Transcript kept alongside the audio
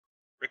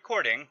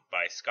Recording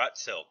by Scott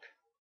Silk.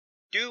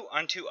 Do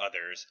Unto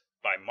Others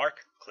by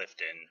Mark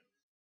Clifton.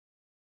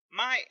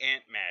 My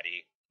Aunt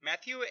Mattie,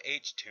 Matthew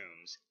H.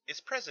 Toombs,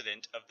 is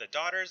president of the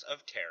Daughters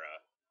of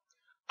Terra.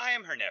 I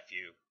am her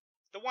nephew,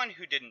 the one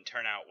who didn't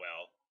turn out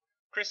well,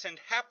 christened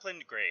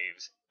Hapland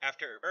Graves,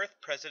 after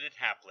Earth President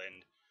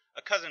Hapland,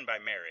 a cousin by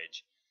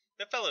marriage.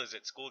 The fellows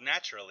at school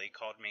naturally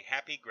called me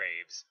Happy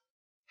Graves.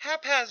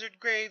 Haphazard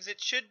Graves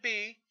it should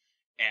be,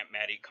 Aunt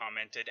Mattie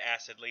commented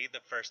acidly the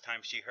first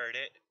time she heard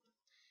it.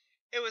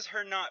 It was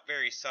her not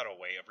very subtle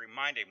way of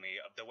reminding me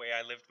of the way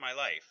I lived my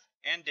life,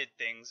 and did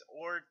things,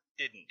 or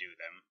didn't do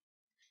them.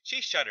 She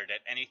shuddered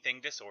at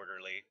anything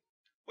disorderly,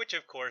 which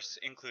of course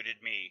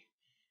included me,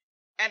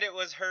 and it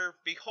was her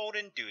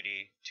beholden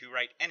duty to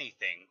right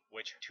anything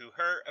which to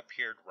her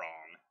appeared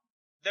wrong.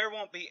 There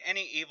won't be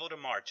any evil to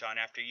march on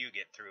after you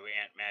get through,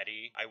 Aunt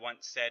Mattie, I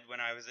once said when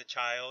I was a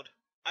child.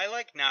 I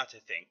like now to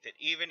think that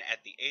even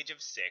at the age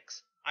of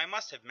 6, I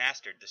must have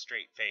mastered the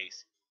straight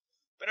face.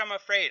 But I'm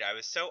afraid I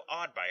was so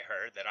awed by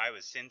her that I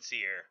was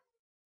sincere.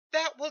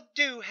 That will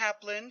do,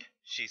 Hapland,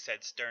 she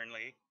said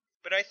sternly,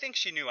 but I think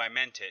she knew I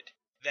meant it,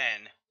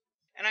 then,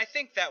 and I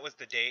think that was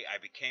the day I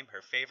became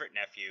her favorite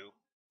nephew.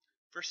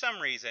 For some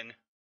reason,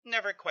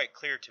 never quite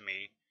clear to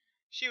me,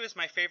 she was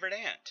my favorite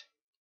aunt.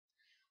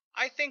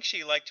 I think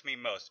she liked me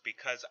most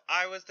because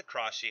I was the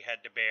cross she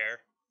had to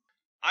bear.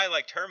 I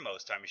liked her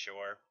most, I'm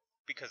sure,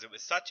 because it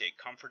was such a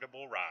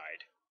comfortable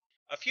ride.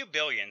 A few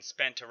billions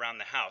spent around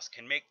the house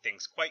can make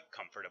things quite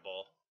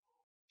comfortable.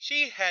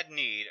 She had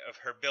need of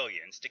her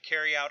billions to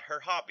carry out her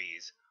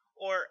hobbies,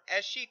 or,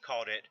 as she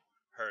called it,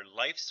 her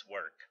life's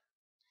work.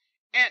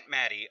 Aunt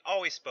Mattie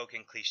always spoke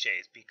in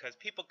cliches because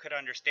people could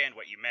understand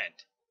what you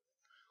meant.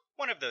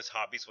 One of those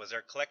hobbies was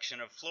her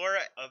collection of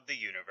flora of the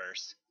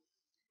universe.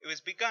 It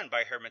was begun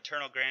by her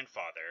maternal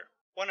grandfather,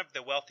 one of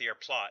the wealthier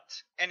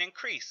plots, and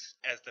increased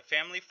as the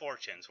family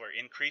fortunes were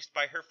increased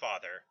by her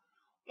father,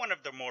 one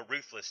of the more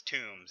ruthless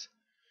Toombs.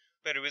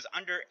 But it was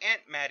under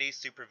Aunt Mattie's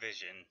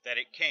supervision that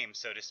it came,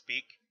 so to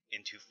speak,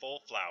 into full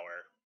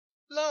flower.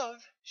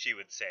 Love, she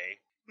would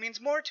say,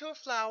 means more to a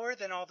flower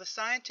than all the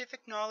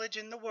scientific knowledge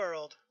in the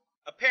world.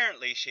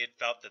 Apparently she had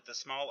felt that the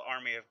small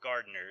army of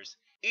gardeners,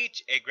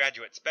 each a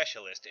graduate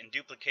specialist in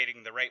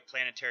duplicating the right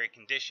planetary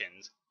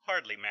conditions,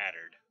 hardly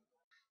mattered.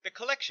 The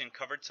collection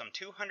covered some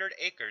 200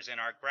 acres in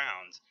our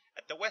grounds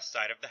at the west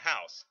side of the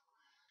house.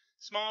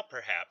 Small,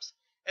 perhaps,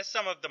 as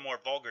some of the more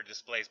vulgar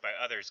displays by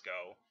others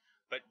go,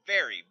 but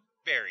very,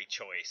 very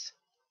choice.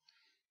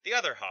 The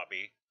other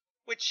hobby,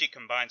 which she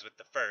combines with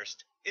the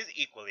first, is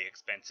equally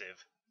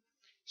expensive.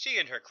 She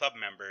and her club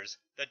members,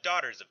 the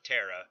Daughters of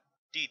Terra,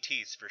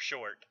 DTs for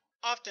short,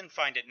 often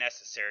find it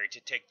necessary to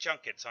take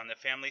junkets on the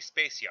family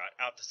space yacht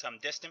out to some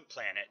distant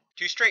planet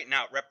to straighten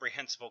out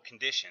reprehensible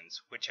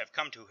conditions which have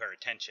come to her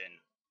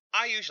attention.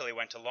 I usually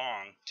went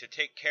along to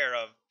take care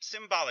of,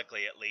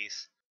 symbolically at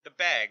least, the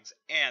bags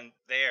and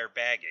their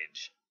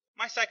baggage.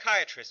 My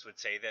psychiatrist would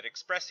say that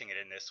expressing it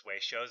in this way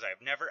shows I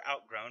have never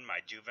outgrown my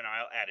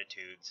juvenile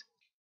attitudes.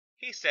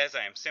 He says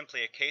I am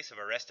simply a case of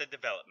arrested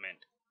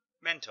development,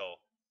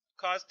 mental,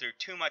 caused through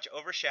too much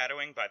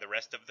overshadowing by the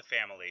rest of the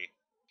family.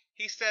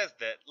 He says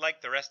that, like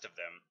the rest of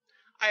them,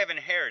 I have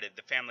inherited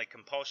the family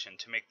compulsion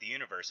to make the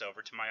universe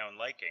over to my own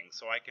liking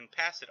so I can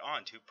pass it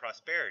on to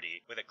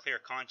prosperity with a clear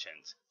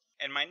conscience,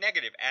 and my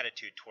negative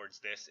attitude towards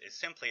this is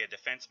simply a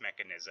defense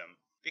mechanism,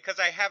 because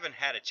I haven't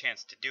had a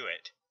chance to do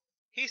it.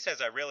 He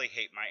says I really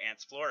hate my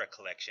aunt's flora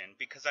collection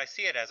because I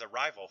see it as a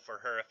rival for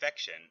her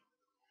affection.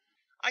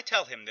 I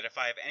tell him that if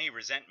I have any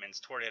resentments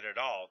toward it at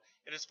all,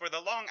 it is for the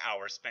long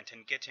hours spent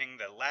in getting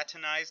the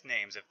Latinized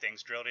names of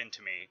things drilled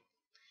into me.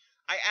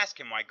 I ask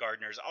him why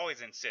gardeners always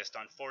insist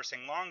on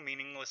forcing long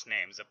meaningless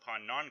names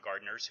upon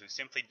non-gardeners who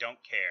simply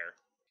don't care.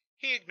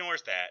 He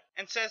ignores that,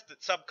 and says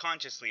that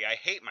subconsciously I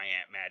hate my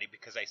Aunt Mattie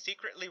because I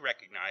secretly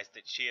recognize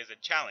that she is a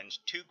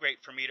challenge too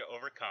great for me to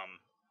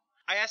overcome.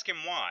 I ask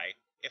him why,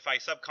 if I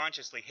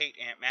subconsciously hate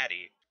Aunt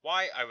Mattie,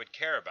 why I would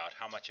care about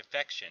how much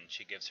affection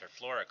she gives her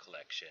flora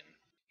collection.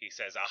 He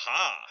says,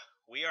 aha,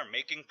 we are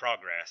making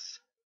progress.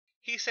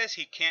 He says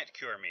he can't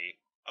cure me,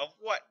 of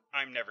what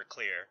I'm never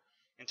clear,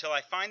 until I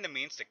find the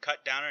means to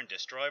cut down and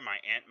destroy my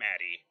Aunt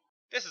Mattie.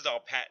 This is all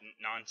patent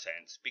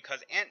nonsense,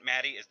 because Aunt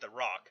Mattie is the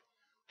rock,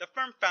 the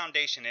firm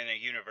foundation in a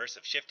universe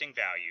of shifting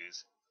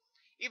values.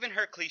 Even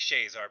her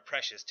cliches are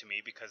precious to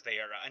me because they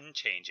are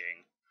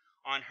unchanging.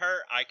 On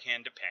her I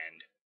can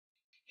depend.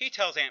 He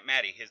tells Aunt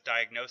Mattie his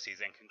diagnoses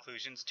and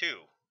conclusions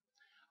too.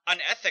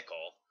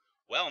 Unethical?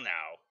 Well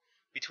now,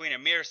 between a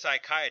mere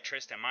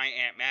psychiatrist and my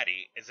Aunt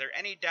Mattie, is there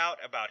any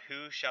doubt about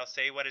who shall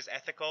say what is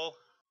ethical?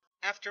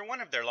 After one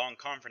of their long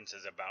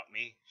conferences about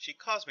me, she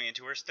calls me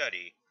into her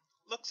study,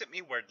 looks at me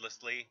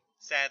wordlessly,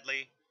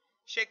 sadly,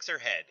 shakes her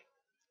head,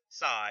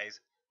 sighs,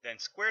 then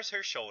squares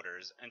her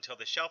shoulders until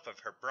the shelf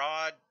of her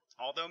broad,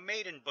 although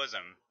maiden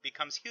bosom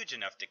becomes huge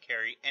enough to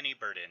carry any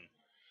burden,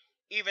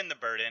 even the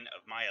burden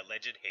of my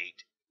alleged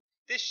hate.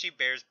 This she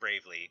bears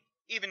bravely,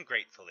 even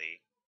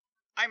gratefully.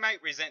 I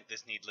might resent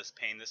this needless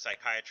pain the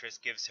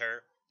psychiatrist gives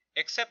her,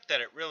 except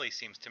that it really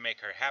seems to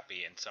make her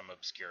happy in some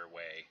obscure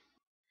way.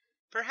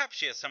 Perhaps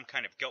she has some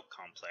kind of guilt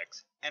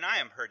complex, and I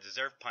am her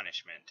deserved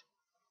punishment.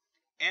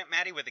 Aunt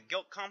Mattie with a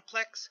guilt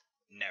complex?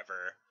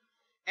 Never.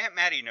 Aunt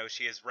Mattie knows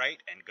she is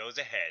right and goes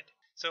ahead,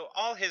 so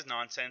all his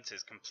nonsense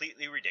is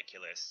completely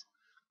ridiculous.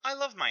 I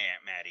love my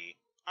Aunt Mattie.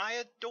 I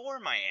adore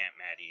my Aunt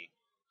Mattie.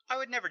 I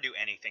would never do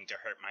anything to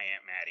hurt my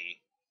Aunt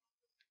Mattie.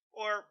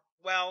 Or,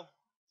 well,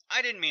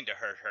 I didn't mean to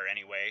hurt her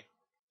anyway.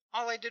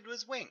 All I did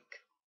was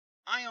wink.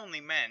 I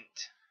only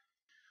meant...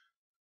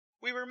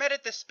 We were met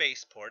at the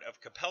spaceport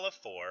of Capella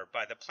 4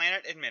 by the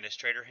planet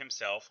administrator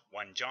himself,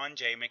 one John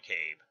J.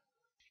 McCabe.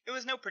 It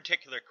was no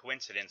particular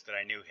coincidence that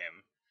I knew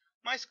him.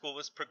 My school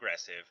was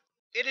progressive.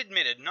 It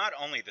admitted not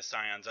only the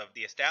scions of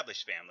the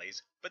established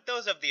families, but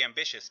those of the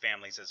ambitious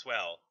families as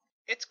well.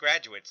 Its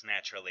graduates,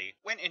 naturally,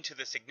 went into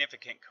the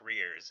significant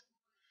careers.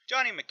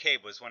 Johnny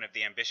McCabe was one of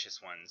the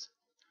ambitious ones.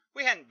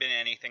 We hadn't been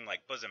anything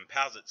like bosom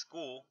pals at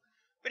school,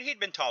 but he'd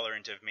been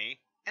tolerant of me,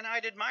 and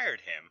I'd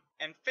admired him,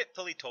 and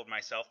fitfully told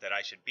myself that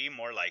I should be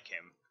more like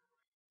him.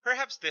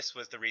 Perhaps this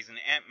was the reason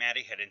Aunt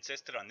Mattie had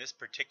insisted on this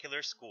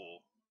particular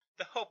school,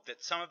 the hope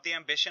that some of the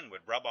ambition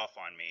would rub off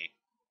on me.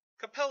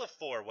 Capella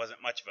 4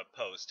 wasn't much of a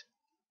post,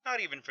 not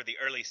even for the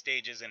early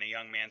stages in a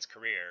young man's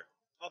career,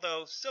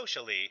 although,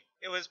 socially,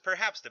 it was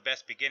perhaps the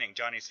best beginning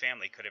Johnny's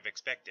family could have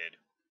expected.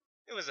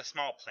 It was a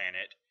small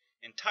planet,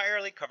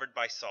 entirely covered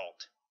by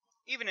salt.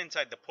 Even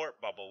inside the port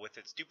bubble with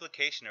its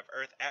duplication of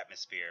Earth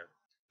atmosphere,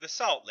 the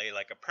salt lay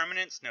like a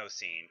permanent snow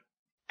scene.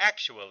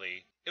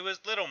 Actually, it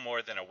was little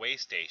more than a way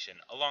station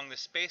along the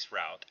space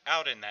route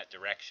out in that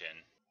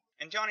direction,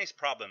 and Johnny's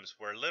problems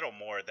were little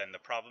more than the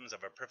problems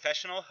of a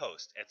professional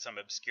host at some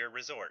obscure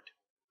resort.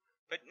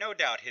 But no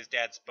doubt his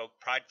dad spoke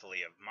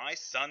pridefully of my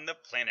son the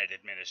planet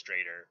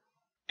administrator,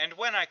 and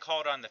when I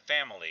called on the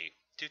family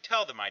to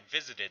tell them I'd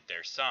visited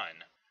their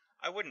son,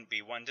 I wouldn't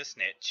be one to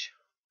snitch.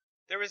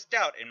 There was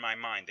doubt in my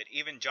mind that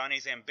even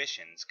Johnny's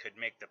ambitions could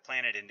make the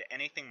planet into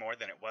anything more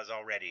than it was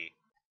already.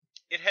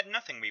 It had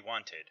nothing we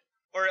wanted,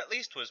 or at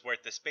least was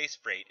worth the space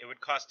freight it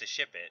would cost to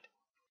ship it.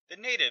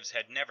 The natives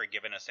had never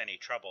given us any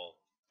trouble,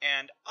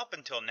 and up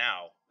until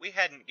now, we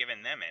hadn't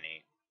given them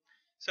any.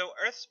 So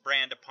Earth's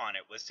brand upon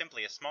it was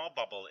simply a small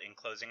bubble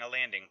enclosing a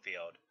landing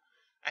field,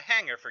 a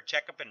hangar for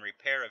checkup and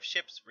repair of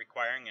ships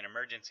requiring an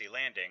emergency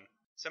landing,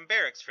 some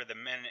barracks for the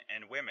men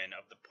and women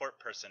of the port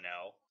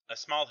personnel, a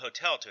small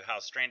hotel to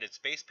house stranded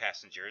space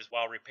passengers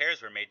while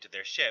repairs were made to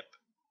their ship,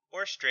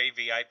 or stray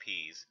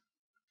VIPs.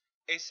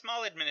 A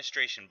small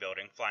administration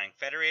building flying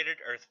Federated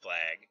Earth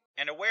flag,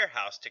 and a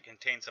warehouse to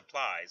contain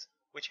supplies,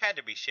 which had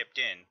to be shipped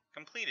in,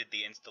 completed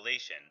the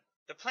installation.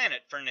 The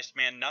planet furnished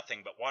man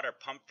nothing but water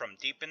pumped from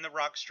deep in the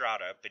rock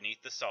strata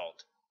beneath the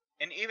salt,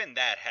 and even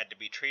that had to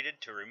be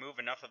treated to remove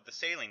enough of the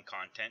saline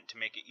content to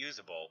make it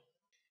usable.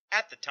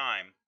 At the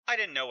time, I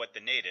didn't know what the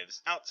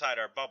natives outside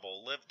our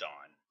bubble lived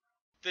on.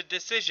 The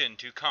decision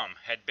to come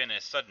had been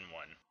a sudden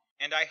one,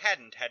 and I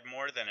hadn't had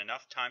more than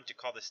enough time to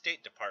call the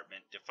State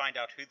Department to find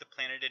out who the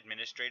planet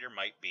administrator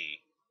might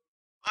be.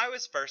 I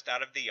was first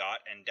out of the yacht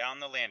and down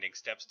the landing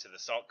steps to the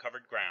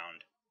salt-covered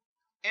ground.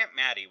 Aunt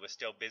Mattie was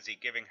still busy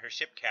giving her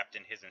ship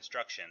captain his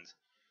instructions,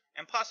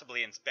 and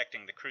possibly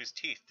inspecting the crew's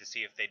teeth to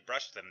see if they'd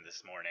brushed them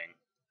this morning.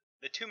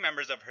 The two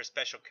members of her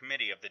special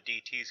committee of the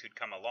DTs who'd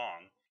come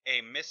along,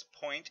 a Miss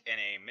Point and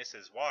a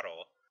Mrs.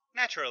 Waddle,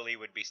 naturally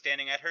would be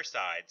standing at her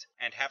sides,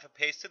 and half a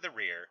pace to the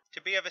rear,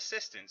 to be of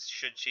assistance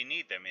should she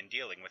need them in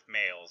dealing with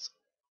males.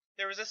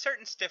 There was a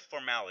certain stiff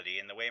formality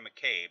in the way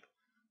McCabe,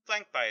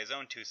 flanked by his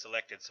own two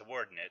selected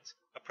subordinates,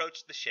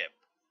 approached the ship,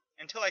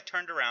 until I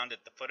turned around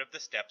at the foot of the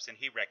steps and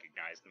he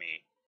recognized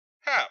me.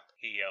 "Hap!"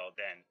 he yelled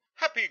then.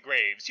 "Happy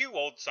Graves, you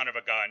old son of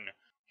a gun!"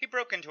 He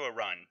broke into a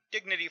run,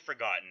 dignity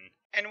forgotten,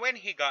 and when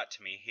he got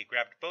to me he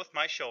grabbed both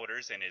my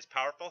shoulders in his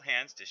powerful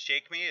hands to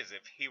shake me as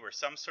if he were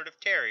some sort of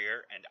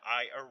terrier and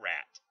I a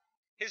rat.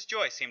 His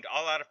joy seemed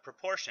all out of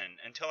proportion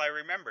until I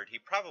remembered he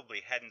probably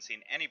hadn't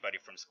seen anybody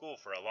from school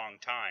for a long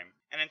time,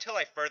 and until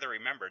I further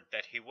remembered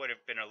that he would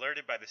have been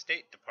alerted by the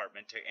State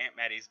Department to Aunt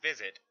Mattie's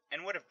visit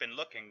and would have been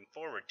looking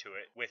forward to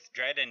it with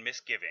dread and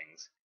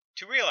misgivings.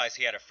 To realize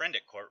he had a friend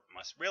at court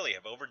must really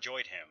have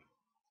overjoyed him.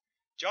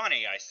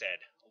 "Johnny," I said,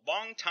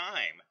 "long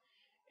time."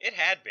 It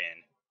had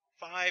been.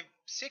 5,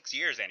 6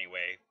 years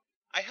anyway.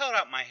 I held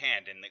out my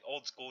hand in the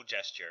old-school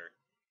gesture.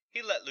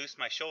 He let loose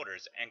my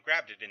shoulders and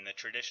grabbed it in the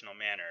traditional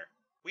manner.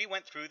 We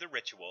went through the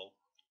ritual,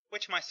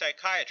 which my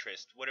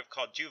psychiatrist would have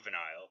called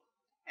juvenile,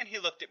 and he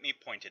looked at me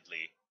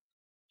pointedly.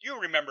 "You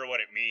remember what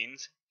it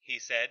means," he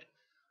said,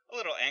 a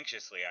little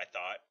anxiously, I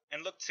thought,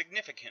 and looked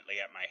significantly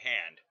at my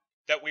hand.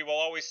 "That we will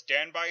always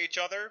stand by each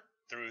other,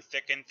 through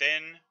thick and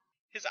thin?"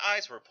 His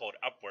eyes were pulled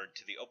upward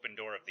to the open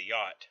door of the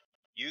yacht.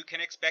 "You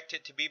can expect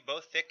it to be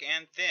both thick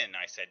and thin,"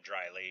 I said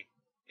dryly,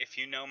 "if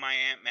you know my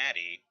Aunt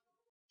Mattie."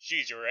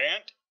 "She's your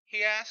aunt?"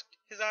 he asked,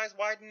 his eyes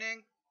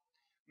widening.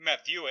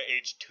 "Mathua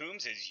H.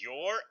 Toombs is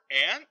your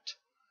aunt?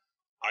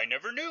 I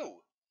never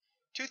knew.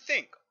 To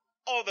think,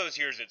 all those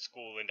years at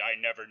school and I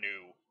never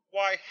knew.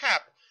 Why,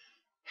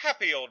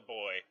 Happy old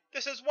boy,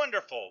 this is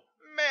wonderful.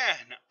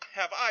 Man,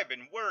 have I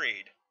been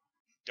worried."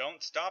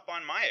 "Don't stop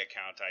on my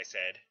account," I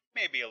said,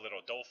 maybe a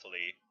little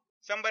dolefully.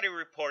 "Somebody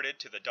reported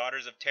to the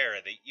Daughters of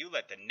Terra that you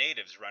let the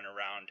natives run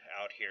around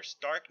out here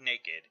stark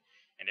naked,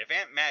 and if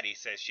Aunt Mattie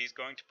says she's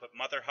going to put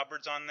Mother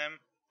Hubbards on them,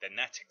 then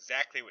that's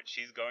exactly what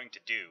she's going to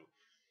do.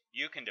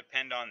 You can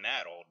depend on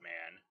that, old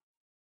man."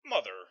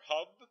 "Mother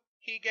Hub?"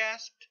 he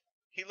gasped.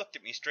 He looked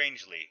at me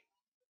strangely.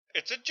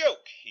 "It's a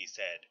joke," he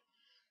said.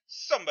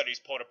 "Somebody's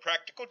pulled a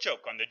practical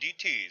joke on the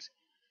DTs.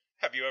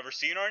 Have you ever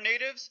seen our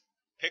natives?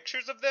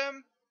 Pictures of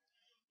them?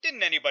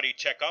 Didn't anybody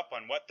check up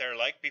on what they're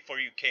like before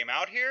you came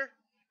out here?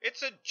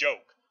 It's a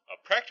joke. A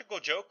practical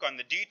joke on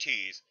the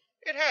DTs.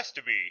 It has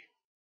to be."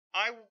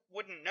 "I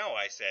wouldn't know,"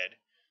 I said.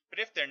 "But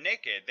if they're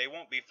naked, they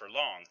won't be for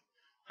long.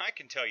 I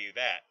can tell you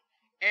that.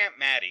 Aunt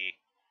Mattie—"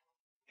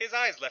 His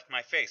eyes left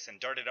my face and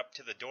darted up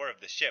to the door of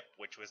the ship,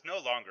 which was no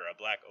longer a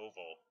black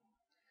oval.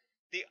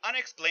 The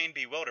unexplained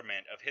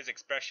bewilderment of his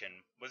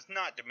expression was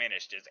not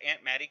diminished as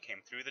Aunt Mattie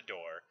came through the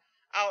door,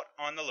 out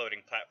on the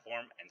loading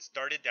platform, and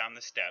started down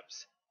the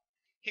steps.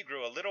 He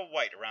grew a little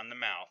white around the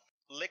mouth,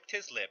 licked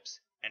his lips,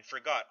 and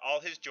forgot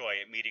all his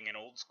joy at meeting an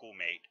old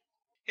schoolmate.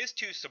 His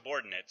two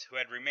subordinates, who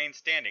had remained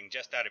standing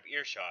just out of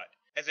earshot,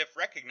 as if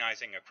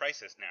recognizing a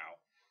crisis now,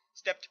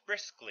 stepped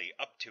briskly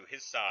up to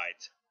his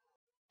sides.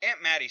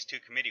 Aunt Mattie's two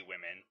committee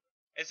women,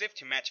 as if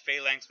to match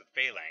phalanx with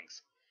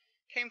phalanx,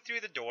 came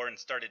through the door and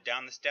started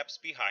down the steps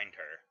behind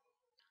her.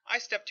 I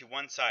stepped to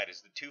one side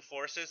as the two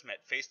forces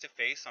met face to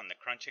face on the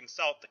crunching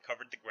salt that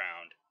covered the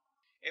ground.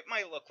 It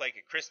might look like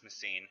a Christmas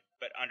scene,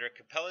 but under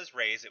Capella's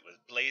rays it was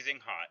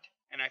blazing hot,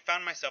 and I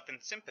found myself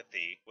in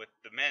sympathy with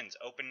the men's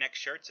open-neck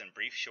shirts and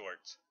brief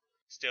shorts.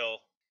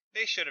 Still,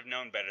 they should have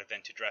known better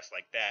than to dress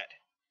like that.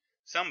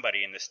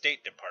 Somebody in the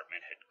State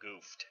Department had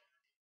goofed.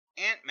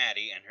 Aunt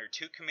Mattie and her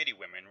two committee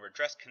women were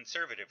dressed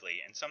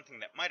conservatively in something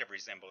that might have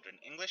resembled an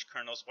English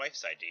colonel's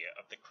wife's idea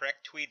of the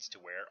correct tweeds to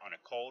wear on a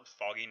cold,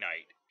 foggy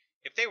night.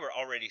 If they were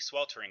already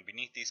sweltering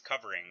beneath these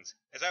coverings,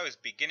 as I was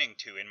beginning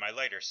to in my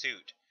lighter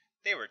suit,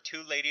 they were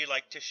too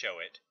ladylike to show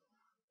it.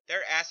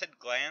 Their acid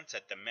glance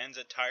at the men's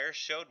attire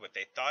showed what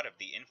they thought of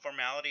the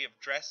informality of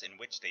dress in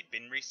which they'd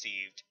been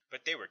received,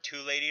 but they were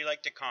too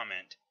ladylike to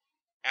comment.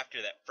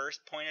 After that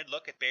first pointed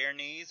look at bare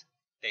knees,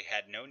 they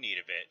had no need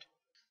of it.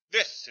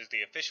 "This is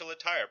the official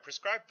attire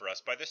prescribed for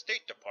us by the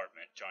State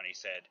Department," Johnny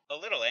said, a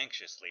little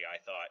anxiously, I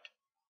thought.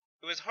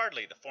 It was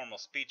hardly the formal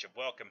speech of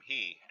welcome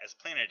he, as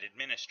planet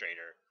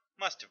administrator,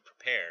 must have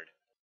prepared.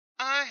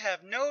 "I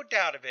have no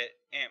doubt of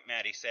it," Aunt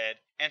Mattie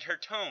said, and her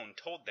tone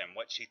told them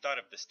what she thought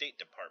of the State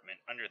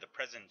Department under the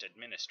present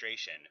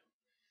administration.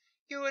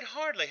 "You would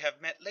hardly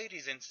have met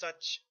ladies in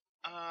such,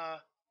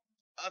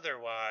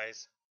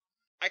 otherwise."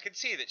 I could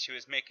see that she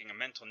was making a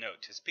mental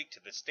note to speak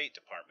to the State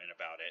Department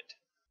about it.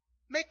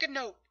 "Make a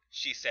note,"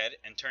 she said,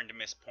 and turned to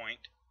Miss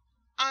Point.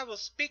 "I will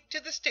speak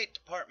to the State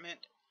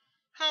Department.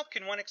 How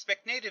can one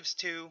expect natives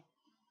to,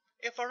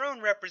 if our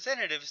own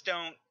representatives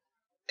don't,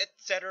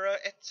 etc.,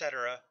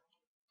 etc."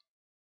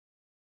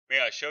 "May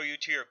I show you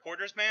to your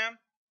quarters, ma'am?"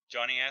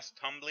 Johnny asked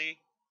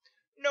humbly.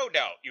 "No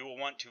doubt you will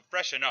want to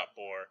freshen up,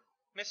 or—"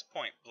 Miss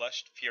Point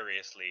blushed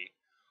furiously.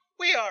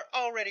 "We are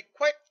already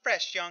quite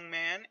fresh, young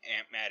man,"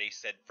 Aunt Mattie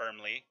said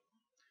firmly.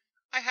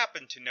 I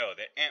happened to know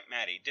that Aunt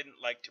Mattie didn't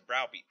like to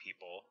browbeat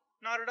people.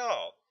 Not at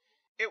all.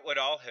 It would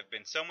all have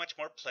been so much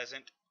more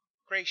pleasant,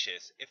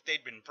 gracious, if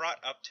they'd been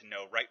brought up to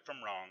know right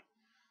from wrong.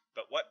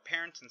 But what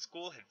parents in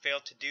school had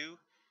failed to do,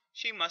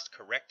 she must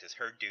correct as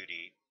her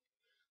duty.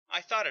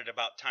 I thought it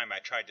about time I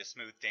tried to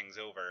smooth things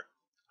over.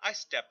 I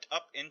stepped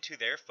up into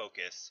their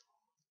focus.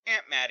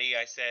 "Aunt Mattie,"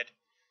 I said,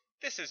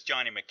 "this is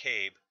Johnny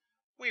McCabe.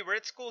 We were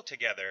at school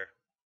together."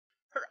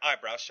 Her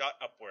eyebrows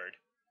shot upward.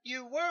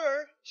 "You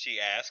were?"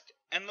 she asked,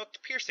 and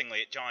looked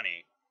piercingly at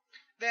Johnny.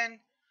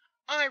 "Then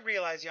I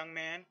realize, young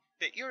man,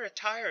 that your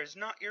attire is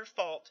not your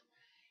fault.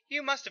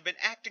 You must have been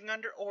acting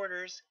under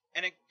orders,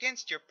 and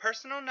against your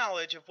personal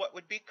knowledge of what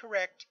would be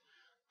correct.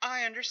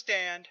 I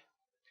understand."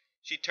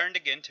 She turned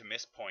again to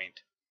Miss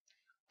Point.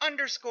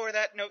 "Underscore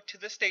that note to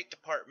the State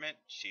Department,"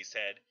 she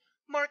said.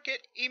 "Mark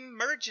it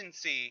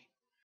emergency."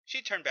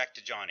 She turned back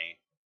to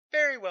Johnny.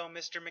 "Very well,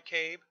 Mr.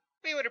 McCabe.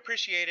 We would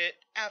appreciate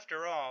it,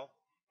 after all,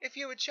 if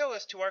you would show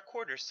us to our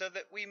quarters so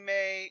that we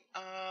may,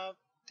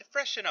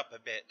 freshen up a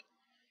bit.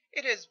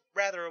 It is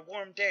rather a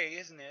warm day,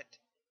 isn't it?"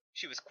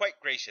 She was quite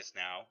gracious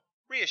now,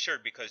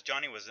 reassured because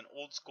Johnny was an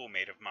old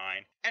schoolmate of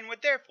mine, and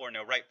would therefore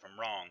know right from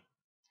wrong.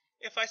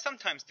 If I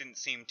sometimes didn't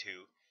seem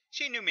to,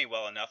 she knew me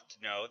well enough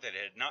to know that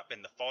it had not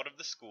been the fault of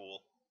the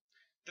school.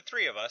 The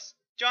three of us,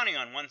 Johnny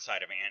on one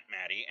side of Aunt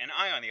Mattie and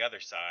I on the other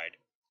side,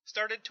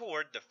 started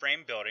toward the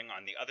frame building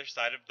on the other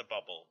side of the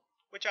bubble,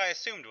 which I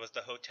assumed was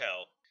the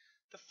hotel.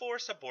 The four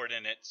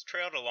subordinates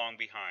trailed along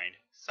behind,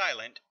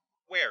 silent,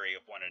 wary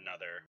of one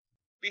another.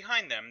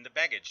 Behind them, the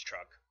baggage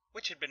truck,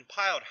 which had been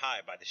piled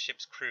high by the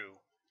ship's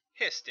crew,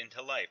 hissed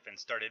into life and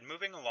started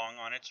moving along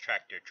on its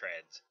tractor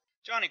treads.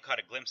 Johnny caught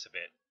a glimpse of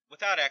it,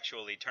 without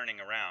actually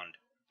turning around,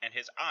 and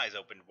his eyes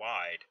opened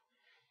wide.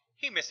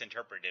 He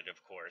misinterpreted,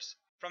 of course.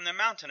 From the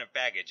mountain of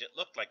baggage it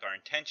looked like our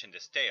intention to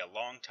stay a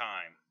long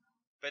time.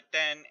 But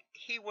then,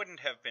 he wouldn't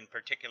have been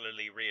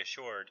particularly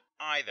reassured,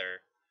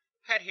 either,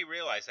 had he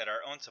realized that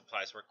our own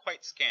supplies were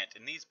quite scant,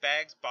 and these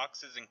bags,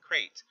 boxes, and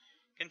crates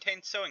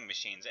contained sewing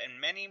machines and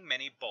many,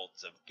 many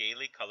bolts of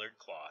gaily colored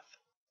cloth.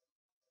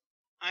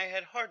 I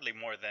had hardly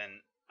more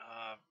than,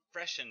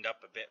 freshened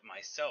up a bit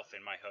myself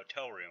in my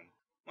hotel room,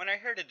 when I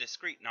heard a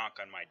discreet knock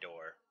on my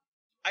door.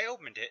 I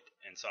opened it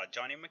and saw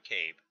Johnny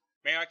McCabe.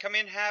 "May I come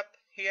in, Hap?"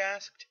 he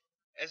asked.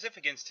 As if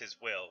against his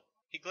will,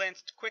 he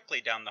glanced quickly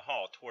down the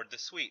hall toward the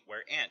suite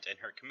where Aunt and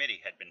her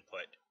committee had been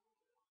put.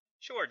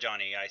 "Sure,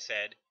 Johnny," I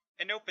said,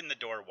 and opened the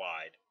door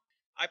wide.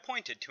 I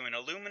pointed to an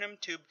aluminum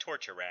tube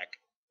torture rack,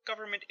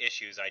 government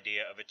issues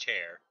idea of a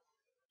chair.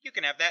 "You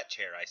can have that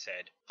chair," I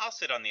said. "I'll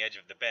sit on the edge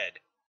of the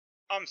bed."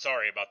 "I'm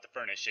sorry about the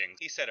furnishings,"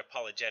 he said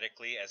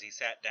apologetically as he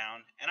sat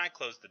down, and I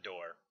closed the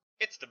door.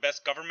 "It's the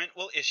best government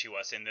will issue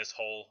us in this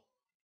hole."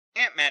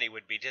 "Aunt Mattie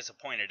would be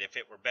disappointed if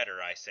it were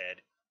better," I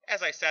said,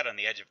 as I sat on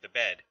the edge of the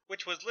bed,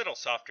 which was little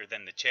softer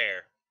than the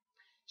chair.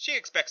 "She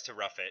expects to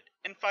rough it,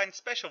 and finds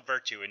special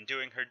virtue in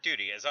doing her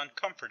duty as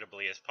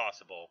uncomfortably as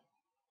possible."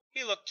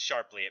 He looked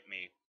sharply at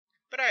me,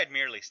 but I had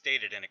merely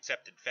stated an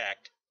accepted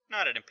fact,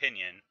 not an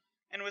opinion,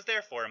 and was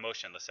therefore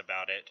emotionless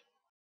about it.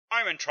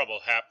 "I'm in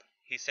trouble, Hap,"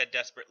 he said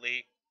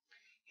desperately.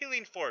 He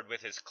leaned forward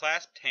with his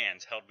clasped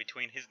hands held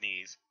between his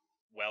knees.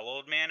 "Well,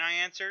 old man," I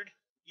answered,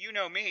 "you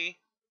know me."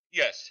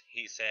 "Yes,"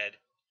 he said,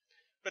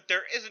 "but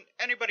there isn't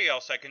anybody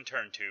else I can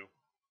turn to."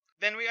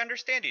 "Then we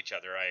understand each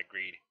other," I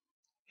agreed.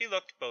 He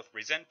looked both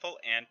resentful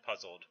and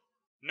puzzled.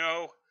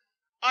 "No,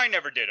 I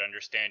never did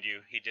understand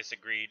you," he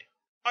disagreed.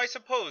 "I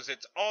suppose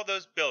it's all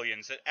those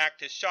billions that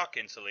act as shock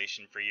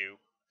insulation for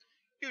you.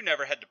 You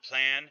never had to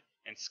plan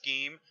and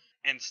scheme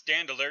and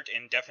stand alert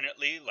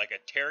indefinitely like a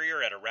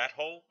terrier at a rat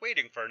hole,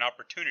 waiting for an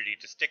opportunity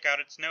to stick out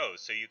its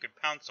nose so you could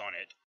pounce on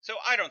it. So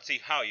I don't see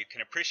how you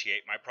can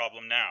appreciate my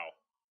problem now."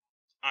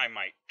 "I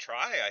might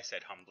try," I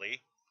said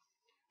humbly.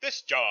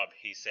 "This job,"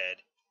 he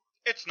said.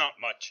 "It's not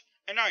much,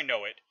 and I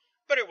know it,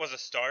 but it was a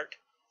start.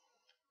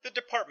 The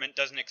department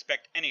doesn't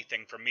expect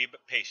anything from me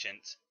but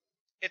patience.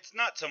 It's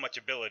not so much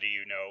ability,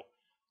 you know,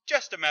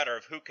 just a matter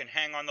of who can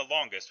hang on the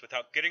longest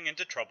without getting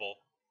into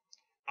trouble.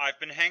 I've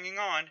been hanging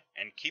on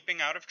and keeping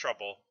out of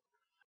trouble."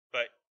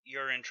 "But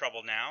you're in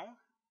trouble now?"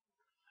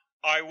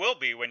 "I will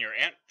be when your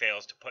aunt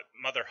fails to put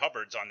Mother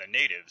Hubbards on the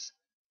natives."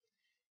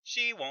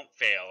 "She won't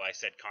fail," I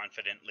said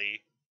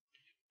confidently.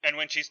 "And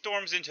when she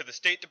storms into the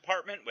State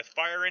Department with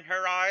fire in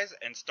her eyes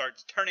and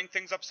starts turning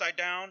things upside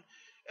down,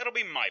 it'll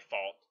be my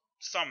fault,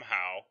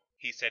 somehow,"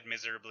 he said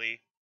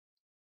miserably.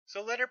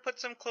 "So let her put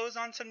some clothes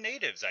on some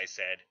natives," I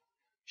said.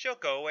 "She'll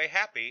go away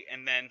happy,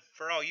 and then,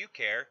 for all you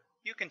care,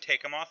 you can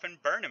take 'em off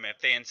and burn 'em if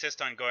they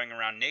insist on going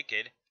around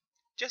naked.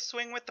 Just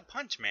swing with the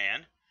punch,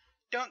 man.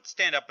 Don't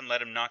stand up and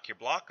let 'em knock your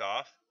block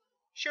off.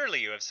 Surely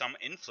you have some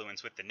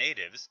influence with the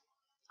natives.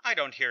 I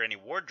don't hear any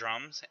war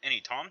drums, any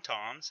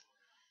tom-toms.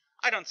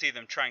 I don't see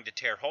them trying to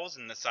tear holes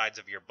in the sides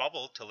of your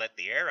bubble to let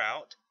the air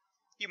out.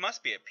 You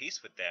must be at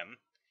peace with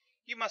them.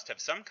 You must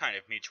have some kind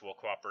of mutual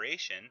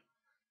cooperation.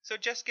 So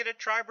just get a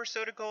tribe or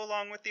so to go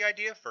along with the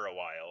idea for a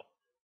while."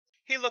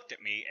 He looked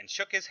at me and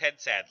shook his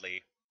head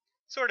sadly,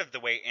 sort of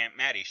the way Aunt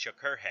Mattie shook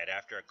her head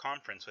after a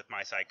conference with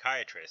my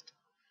psychiatrist.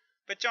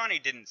 But Johnny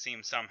didn't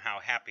seem somehow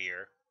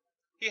happier.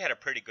 He had a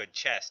pretty good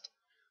chest,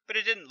 but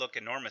it didn't look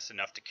enormous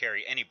enough to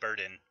carry any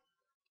burden.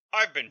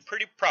 "I've been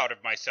pretty proud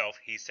of myself,"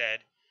 he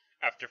said.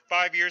 "After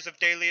 5 years of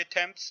daily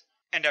attempts,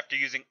 and after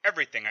using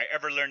everything I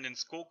ever learned in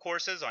school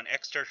courses on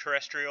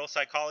extraterrestrial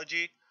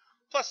psychology,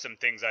 plus some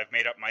things I've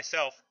made up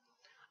myself,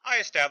 I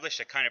established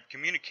a kind of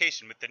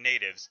communication with the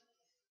natives,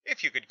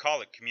 if you could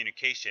call it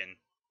communication.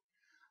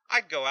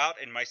 I'd go out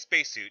in my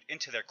spacesuit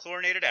into their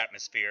chlorinated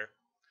atmosphere.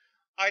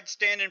 I'd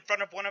stand in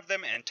front of one of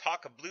them and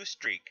talk a blue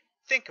streak,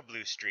 think a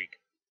blue streak.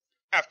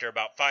 After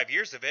about 5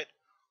 years of it,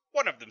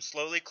 one of them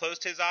slowly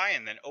closed his eye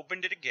and then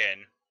opened it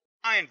again.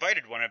 I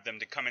invited one of them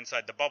to come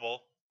inside the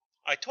bubble.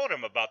 I told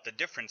him about the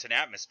difference in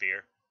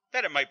atmosphere,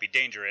 that it might be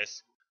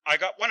dangerous. I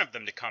got one of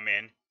them to come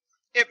in.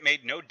 It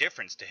made no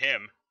difference to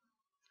him."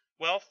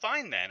 "Well,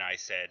 fine then," I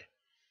said.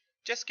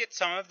 "Just get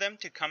some of them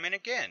to come in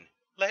again.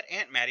 Let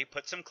Aunt Mattie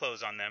put some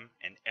clothes on them,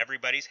 and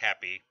everybody's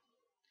happy."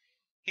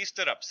 He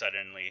stood up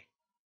suddenly.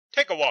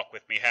 "Take a walk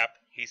with me, Hap,"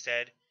 he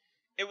said.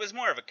 It was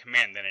more of a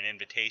command than an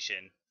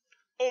invitation.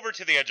 "Over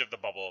to the edge of the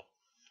bubble.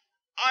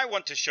 I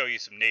want to show you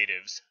some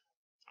natives."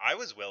 I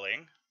was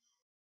willing.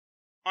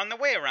 On the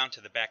way around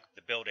to the back of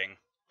the building,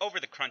 over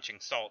the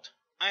crunching salt,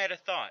 I had a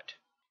thought.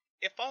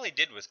 "If all he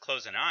did was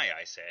close an eye,"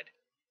 I said,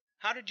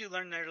 "how did you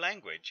learn their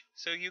language,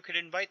 so you could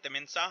invite them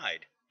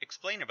inside,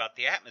 explain about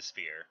the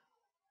atmosphere?"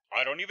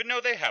 "I don't even know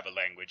they have a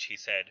language," he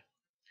said.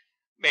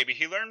 "Maybe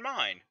he learned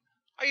mine.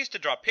 I used to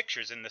draw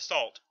pictures in the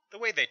salt, the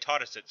way they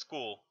taught us at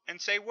school,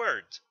 and say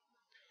words.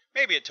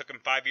 Maybe it took him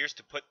 5 years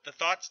to put the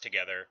thoughts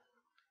together.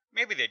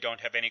 Maybe they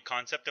don't have any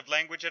concept of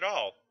language at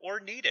all, or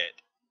need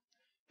it.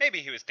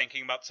 Maybe he was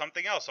thinking about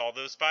something else all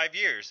those 5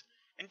 years,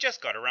 and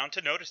just got around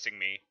to noticing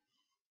me.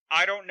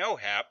 I don't know,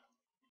 Hap."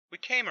 We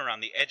came around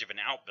the edge of an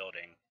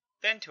outbuilding,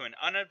 then to an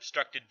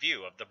unobstructed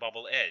view of the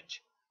bubble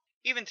edge.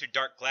 Even through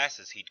dark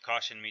glasses he'd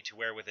cautioned me to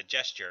wear with a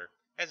gesture,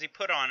 as he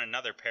put on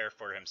another pair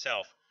for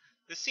himself.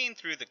 The scene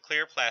through the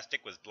clear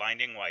plastic was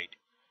blinding white.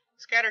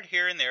 Scattered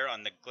here and there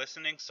on the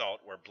glistening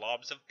salt were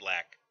blobs of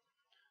black.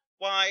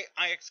 "Why,"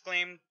 I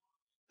exclaimed,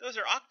 "those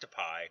are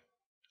octopi.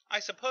 I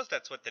suppose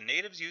that's what the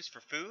natives use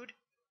for food?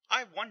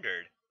 I've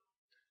wondered."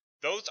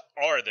 "Those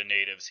are the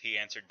natives," he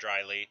answered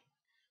dryly.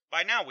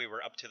 By now we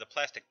were up to the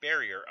plastic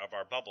barrier of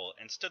our bubble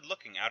and stood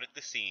looking out at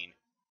the scene.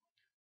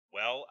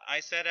 "Well," I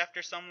said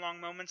after some long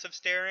moments of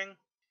staring,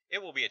 "it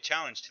will be a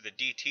challenge to the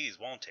DTs,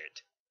 won't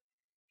it?"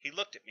 He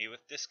looked at me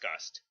with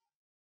disgust.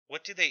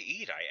 "What do they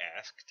eat?" I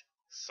asked.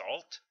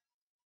 "Salt?"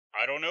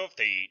 "I don't know if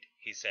they eat,"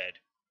 he said.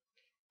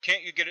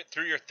 "Can't you get it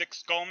through your thick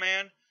skull,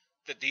 man,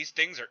 that these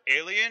things are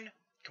alien?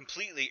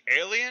 Completely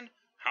alien?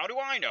 How do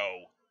I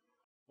know?"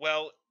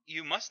 "Well,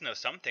 you must know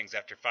some things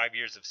after 5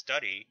 years of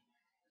study.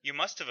 You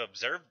must have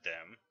observed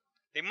them.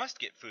 They must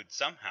get food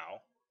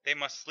somehow. They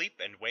must sleep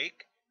and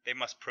wake. They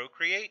must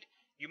procreate.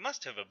 You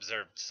must have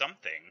observed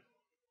something."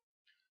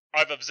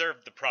 "I've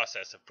observed the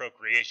process of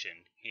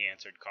procreation," he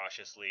answered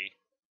cautiously.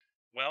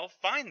 "Well,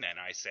 fine then,"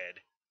 I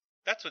said.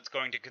 "That's what's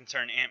going to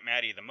concern Aunt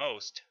Mattie the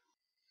most."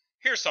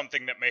 "Here's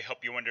something that may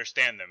help you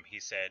understand them," he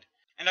said,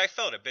 and I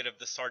felt a bit of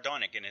the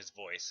sardonic in his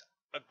voice,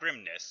 a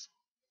grimness.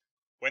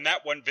 "When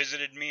that one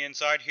visited me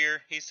inside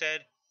here," he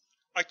said,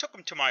 "I took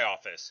him to my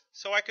office,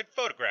 so I could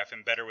photograph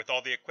him better with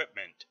all the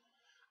equipment.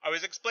 I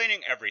was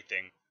explaining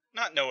everything,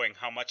 not knowing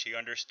how much he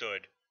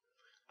understood.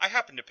 I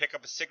happened to pick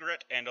up a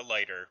cigarette and a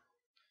lighter.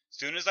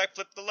 Soon as I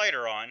flipped the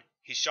lighter on,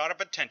 he shot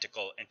up a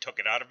tentacle and took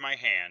it out of my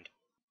hand.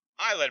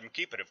 I let him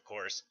keep it, of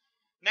course.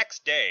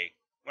 Next day,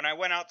 when I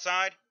went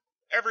outside,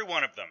 every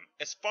one of them,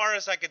 as far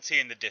as I could see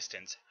in the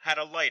distance, had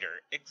a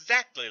lighter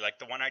exactly like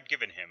the one I'd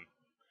given him.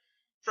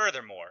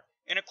 Furthermore,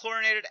 in a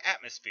chlorinated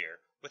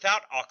atmosphere,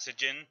 without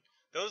oxygen,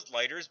 those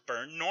lighters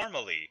burn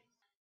normally.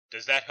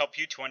 Does that help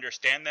you to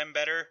understand them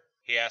better?"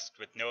 he asked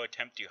with no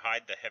attempt to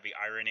hide the heavy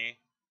irony.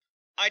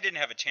 I didn't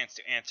have a chance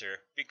to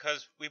answer,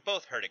 because we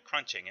both heard it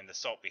crunching in the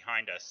salt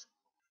behind us.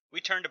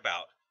 We turned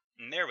about,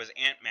 and there was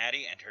Aunt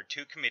Mattie and her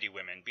 2 committee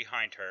women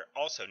behind her,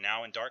 also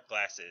now in dark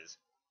glasses.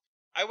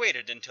 I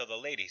waited until the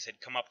ladies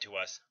had come up to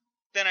us.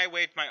 Then I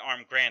waved my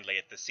arm grandly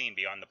at the scene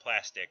beyond the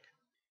plastic.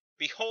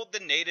 "Behold the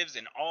natives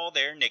in all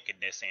their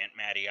nakedness, Aunt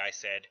Mattie," I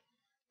said.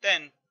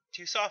 Then,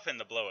 to soften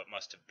the blow it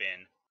must have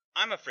been,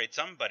 "I'm afraid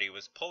somebody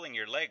was pulling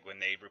your leg when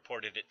they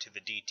reported it to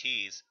the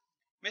DTs."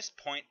 Miss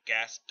Point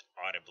gasped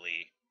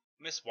audibly.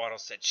 Miss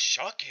Waddles said,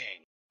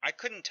 "Shocking!" I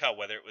couldn't tell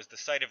whether it was the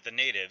sight of the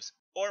natives,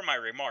 or my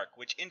remark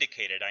which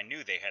indicated I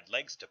knew they had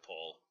legs to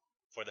pull.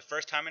 For the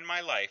first time in my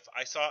life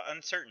I saw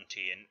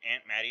uncertainty in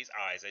Aunt Mattie's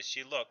eyes as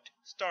she looked,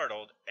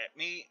 startled, at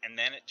me and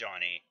then at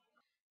Johnny.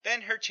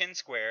 Then her chin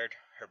squared,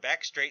 her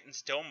back straightened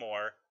still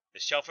more, the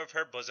shelf of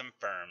her bosom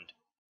firmed.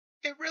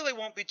 "It really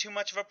won't be too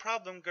much of a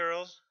problem,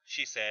 girls,"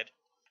 she said.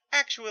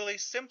 "Actually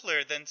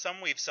simpler than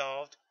some we've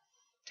solved.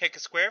 Take a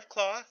square of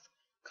cloth,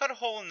 cut a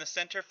hole in the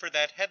center for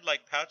that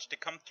head-like pouch to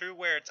come through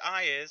where its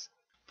eye is,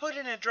 put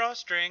in a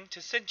drawstring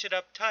to cinch it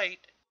up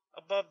tight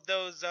above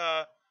those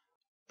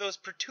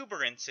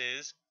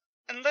protuberances,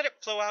 and let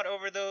it flow out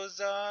over those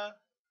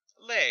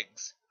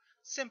legs.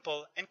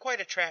 Simple and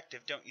quite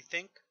attractive, don't you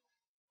think?"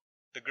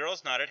 The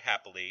girls nodded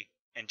happily,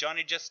 and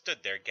Johnny just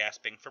stood there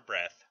gasping for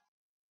breath.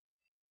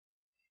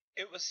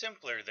 It was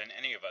simpler than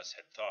any of us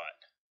had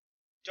thought.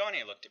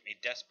 Johnny looked at me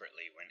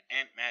desperately when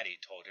Aunt Mattie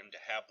told him to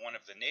have one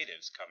of the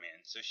natives come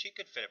in so she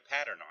could fit a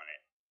pattern on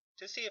it,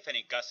 to see if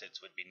any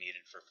gussets would be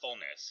needed for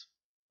fullness,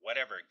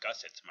 whatever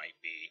gussets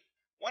might be.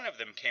 "One of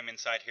them came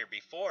inside here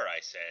before," I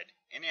said,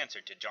 in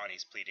answer to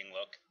Johnny's pleading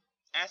look.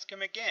 "Ask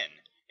him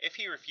again. If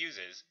he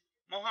refuses,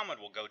 Mohammed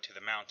will go to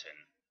the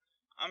mountain.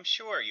 I'm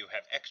sure you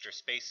have extra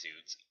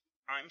spacesuits.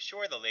 I'm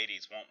sure the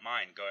ladies won't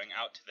mind going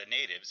out to the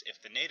natives if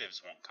the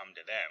natives won't come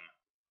to them."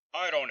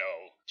 "I don't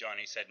know,"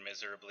 Johnny said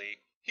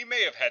miserably. "He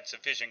may have had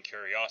sufficient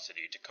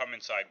curiosity to come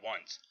inside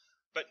once,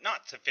 but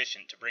not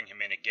sufficient to bring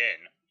him in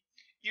again.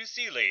 You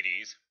see,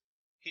 ladies,"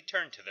 he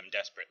turned to them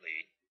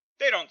desperately,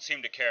 "they don't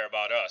seem to care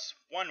about us,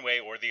 one way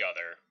or the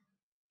other."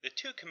 The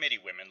 2 committee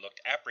women looked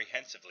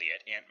apprehensively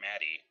at Aunt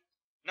Mattie.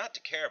 Not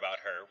to care about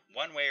her,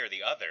 one way or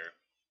the other?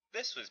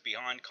 This was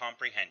beyond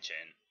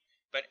comprehension,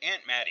 but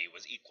Aunt Mattie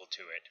was equal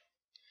to it.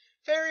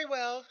 "Very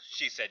well,"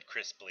 she said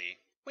crisply.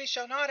 "We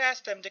shall not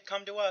ask them to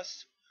come to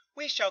us.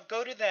 We shall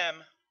go to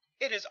them.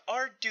 It is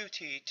our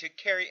duty to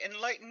carry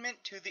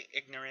enlightenment to the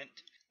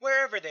ignorant,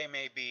 wherever they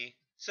may be,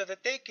 so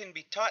that they can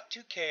be taught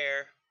to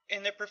care.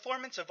 In the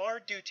performance of our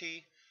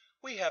duty,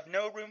 we have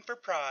no room for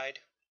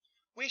pride.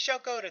 We shall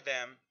go to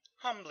them,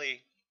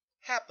 humbly,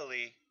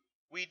 happily."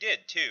 We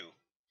did, too.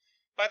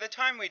 By the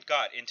time we'd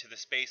got into the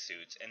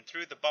spacesuits and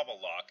through the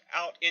bubble lock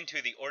out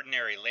into the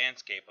ordinary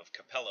landscape of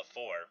Capella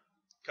 4,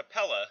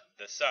 Capella,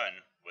 the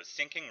sun, was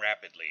sinking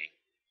rapidly.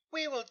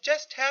 "We will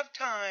just have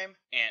time,"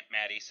 Aunt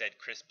Mattie said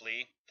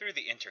crisply, through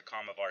the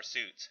intercom of our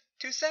suits,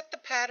 "to set the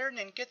pattern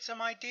and get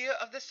some idea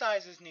of the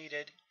sizes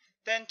needed.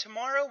 Then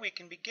tomorrow we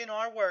can begin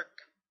our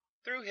work."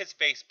 Through his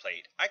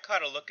faceplate I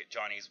caught a look at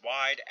Johnny's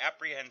wide,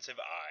 apprehensive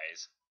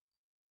eyes.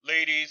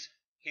 "Ladies,"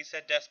 he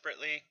said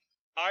desperately,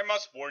 "I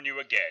must warn you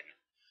again.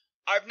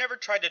 I've never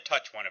tried to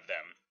touch one of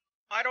them.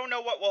 I don't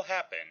know what will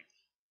happen.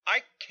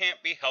 I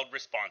can't be held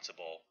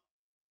responsible."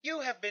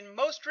 "You have been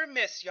most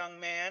remiss, young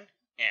man,"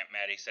 Aunt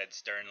Mattie said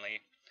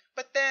sternly.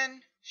 "But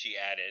then," she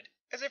added,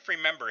 as if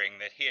remembering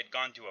that he had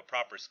gone to a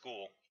proper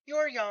school,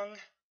 "you're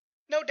young,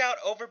 no doubt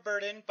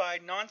overburdened by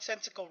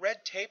nonsensical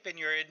red tape in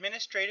your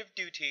administrative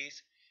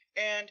duties,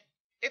 and,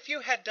 if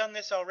you had done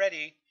this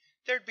already,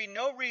 there'd be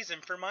no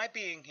reason for my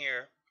being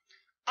here.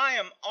 I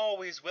am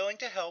always willing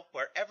to help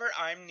wherever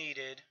I'm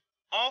needed."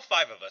 All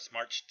 5 of us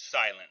marched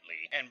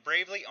silently and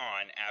bravely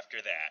on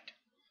after that.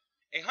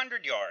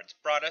 100 yards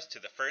brought us to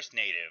the first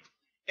native.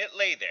 It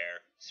lay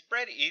there,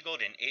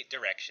 spread-eagled in 8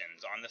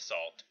 directions, on the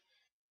salt.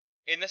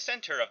 In the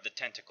center of the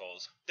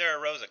tentacles there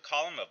arose a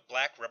column of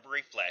black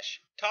rubbery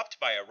flesh, topped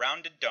by a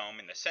rounded dome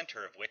in the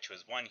center of which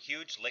was one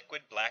huge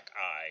liquid black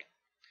eye.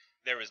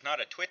 There was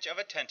not a twitch of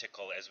a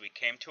tentacle as we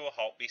came to a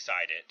halt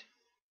beside it.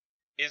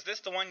 "Is this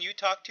the one you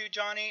talked to,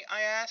 Johnny?"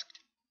 I asked.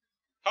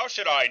 "How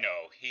should I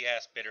know?" he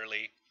asked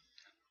bitterly.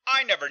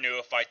 "I never knew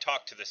if I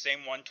talked to the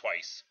same one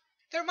twice."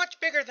 "They're much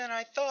bigger than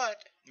I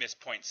thought," Miss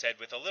Point said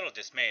with a little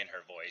dismay in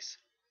her voice.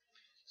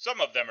 "Some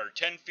of them are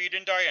 10 feet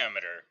in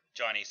diameter,"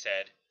 Johnny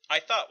said, I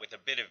thought with a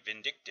bit of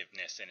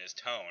vindictiveness in his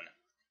tone.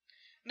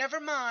 "Never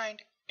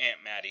mind,"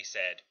 Aunt Mattie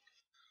said.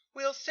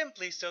 "We'll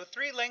simply sew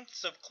 3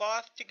 lengths of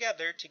cloth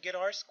together to get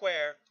our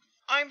square.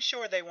 I'm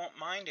sure they won't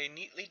mind a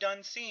neatly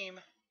done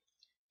seam."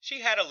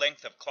 She had a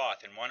length of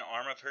cloth in one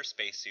arm of her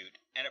spacesuit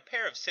and a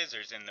pair of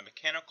scissors in the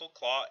mechanical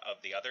claw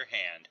of the other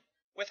hand.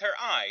 With her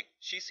eye,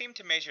 she seemed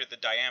to measure the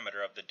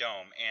diameter of the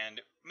dome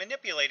and,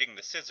 manipulating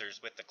the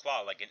scissors with the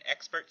claw like an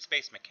expert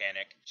space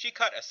mechanic, she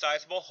cut a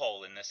sizable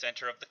hole in the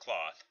center of the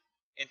cloth.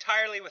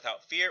 Entirely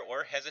without fear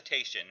or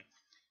hesitation,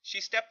 she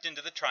stepped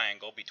into the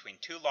triangle between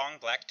 2 long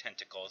black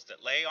tentacles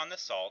that lay on the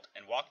salt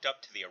and walked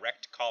up to the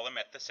erect column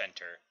at the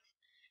center.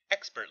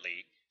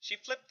 Expertly, she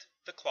flipped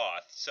the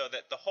cloth so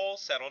that the hole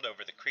settled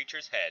over the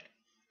creature's head,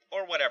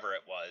 or whatever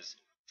it was.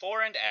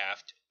 Fore and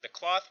aft, the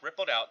cloth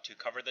rippled out to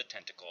cover the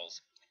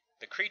tentacles.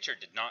 The creature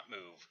did not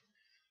move.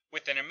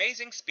 With an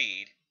amazing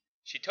speed,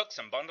 she took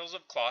some bundles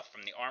of cloth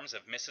from the arms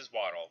of Mrs.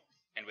 Waddle,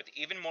 and with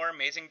even more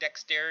amazing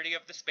dexterity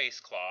of the space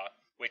claw,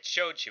 which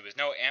showed she was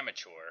no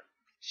amateur,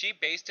 she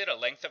basted a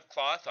length of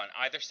cloth on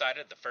either side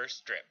of the first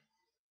strip.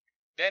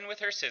 Then with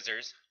her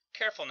scissors,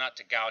 careful not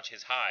to gouge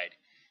his hide,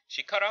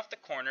 she cut off the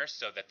corners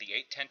so that the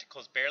 8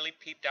 tentacles barely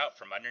peeped out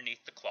from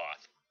underneath the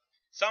cloth.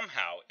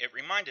 Somehow it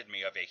reminded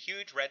me of a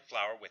huge red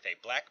flower with a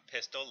black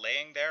pistil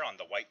laying there on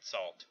the white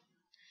salt.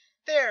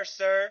 "There,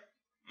 sir,"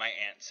 my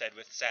aunt said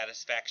with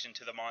satisfaction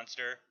to the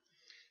monster.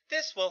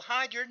 "This will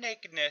hide your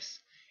nakedness,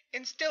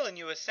 instill in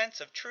you a sense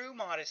of true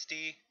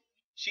modesty."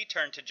 She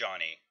turned to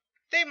Johnny.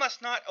 "They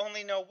must not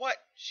only know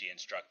what," she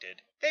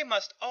instructed, "they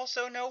must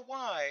also know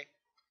why."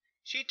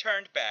 She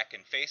turned back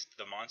and faced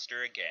the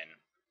monster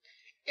again.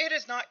 "It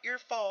is not your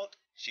fault,"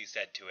 she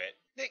said to it,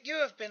 "that you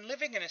have been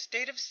living in a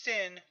state of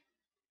sin.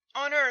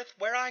 On Earth,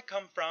 where I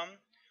come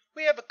from,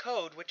 we have a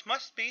code which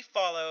must be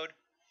followed.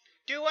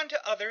 Do unto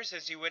others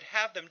as you would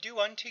have them do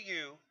unto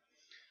you.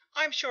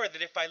 I'm sure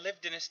that if I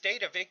lived in a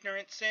state of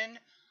ignorant sin,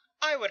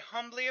 I would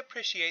humbly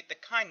appreciate the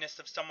kindness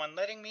of someone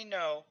letting me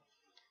know.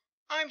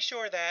 I'm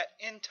sure that,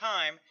 in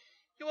time,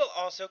 you will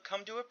also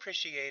come to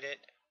appreciate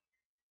it."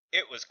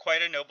 It was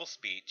quite a noble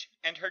speech,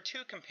 and her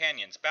 2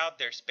 companions bowed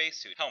their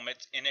spacesuit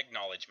helmets in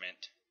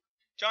acknowledgement.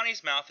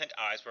 Johnny's mouth and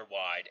eyes were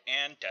wide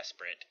and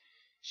desperate.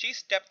 She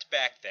stepped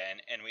back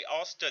then, and we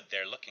all stood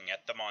there looking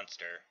at the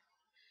monster.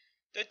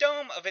 The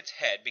dome of its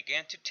head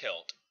began to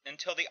tilt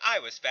until the eye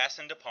was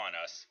fastened upon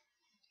us.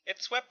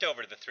 It swept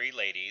over the 3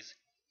 ladies,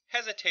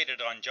 hesitated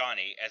on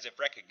Johnny as if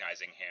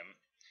recognizing him,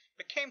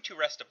 but came to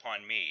rest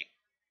upon me.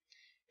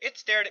 It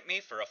stared at me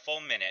for a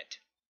full minute.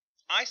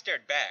 I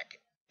stared back.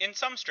 In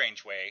some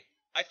strange way,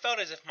 I felt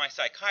as if my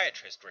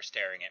psychiatrist were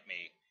staring at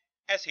me,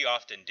 as he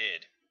often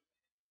did.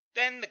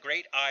 Then the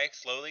great eye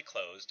slowly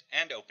closed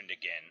and opened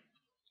again.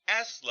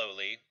 As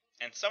slowly,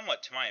 and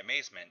somewhat to my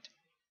amazement,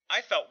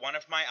 I felt one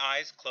of my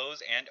eyes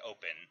close and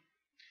open.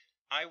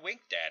 I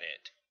winked at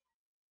it.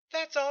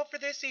 "That's all for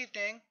this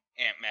evening,"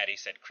 Aunt Mattie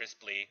said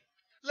crisply.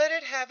 "Let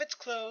it have its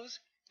clothes.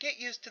 Get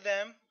used to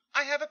them.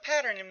 I have a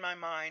pattern in my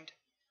mind.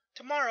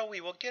 Tomorrow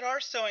we will get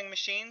our sewing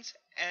machines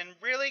and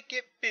really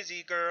get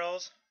busy,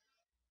 girls."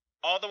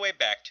 All the way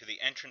back to the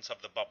entrance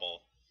of the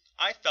bubble,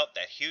 I felt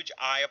that huge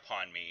eye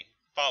upon me,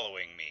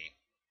 following me.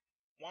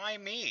 Why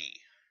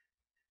me?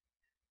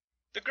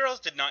 The girls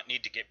did not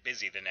need to get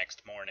busy the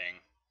next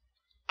morning.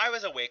 I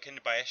was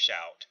awakened by a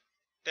shout.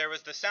 There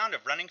was the sound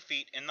of running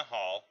feet in the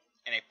hall,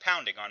 and a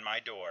pounding on my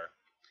door.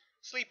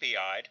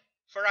 Sleepy-eyed,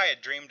 for I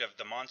had dreamed of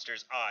the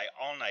monster's eye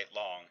all night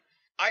long,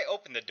 I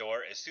opened the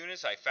door as soon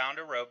as I found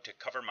a robe to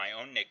cover my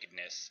own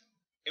nakedness.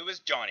 It was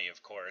Johnny,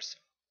 of course.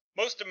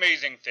 "Most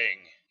amazing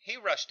thing." He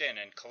rushed in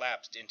and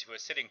collapsed into a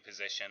sitting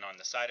position on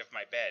the side of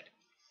my bed.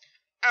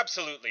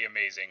 "Absolutely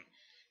amazing.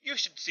 You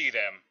should see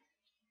them."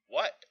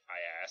 "What?" I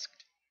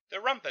asked. The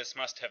rumpus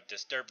must have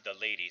disturbed the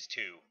ladies,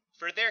 too,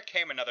 for there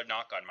came another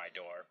knock on my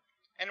door,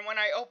 and when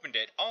I opened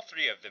it all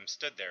three of them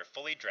stood there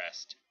fully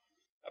dressed.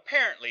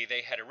 Apparently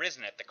they had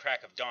arisen at the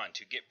crack of dawn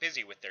to get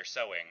busy with their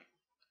sewing.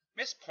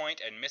 Miss Point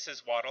and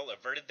Mrs. Waddle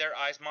averted their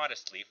eyes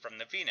modestly from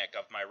the v-neck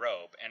of my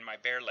robe and my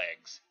bare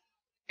legs.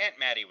 Aunt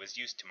Mattie was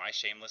used to my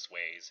shameless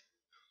ways.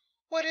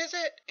 "What is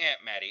it?"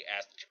 Aunt Mattie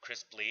asked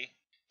crisply.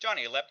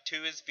 Johnny leapt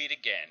to his feet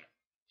again.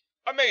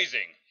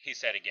 "Amazing," he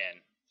said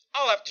again.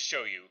 "I'll have to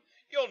show you.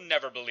 You'll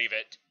never believe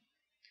it."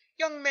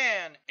 "Young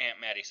man," Aunt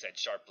Mattie said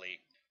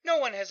sharply, "no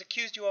one has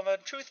accused you of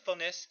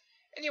untruthfulness,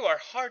 and you are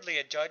hardly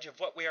a judge of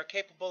what we are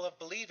capable of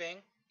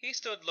believing." He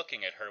stood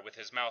looking at her with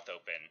his mouth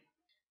open.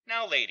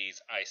 "Now,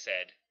 ladies," I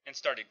said, and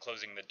started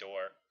closing the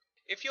door.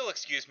 "If you'll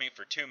excuse me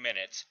for 2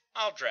 minutes,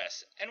 I'll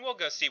dress, and we'll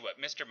go see what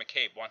Mr.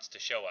 McCabe wants to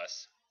show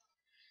us."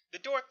 The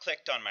door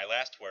clicked on my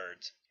last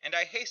words, and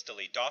I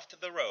hastily doffed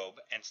the robe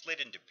and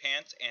slid into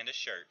pants and a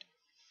shirt.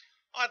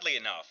 Oddly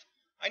enough,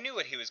 I knew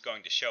what he was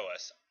going to show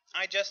us.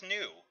 I just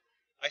knew.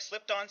 I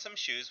slipped on some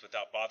shoes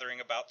without bothering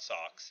about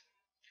socks.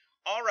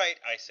 "All right,"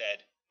 I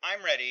said.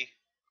 "I'm ready."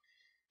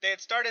 They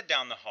had started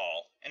down the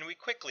hall, and we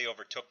quickly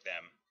overtook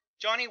them.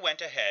 Johnny went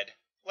ahead,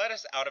 led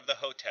us out of the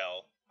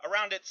hotel,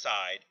 around its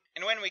side,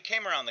 and when we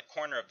came around the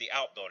corner of the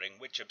outbuilding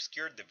which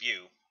obscured the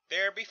view,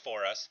 there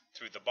before us,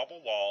 through the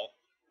bubble wall,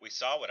 we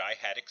saw what I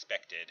had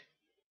expected.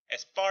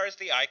 As far as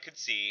the eye could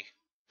see,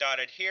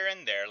 dotted here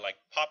and there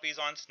like poppies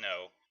on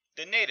snow,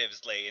 the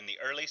natives lay in the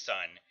early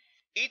sun,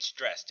 each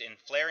dressed in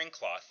flaring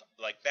cloth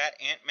like that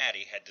Aunt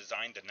Mattie had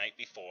designed the night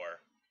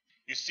before.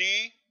 "You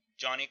see,"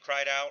 Johnny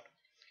cried out,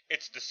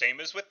 "it's the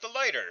same as with the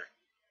lighter.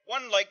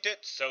 One liked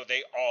it, so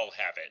they all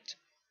have it."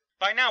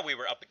 By now we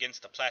were up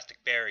against the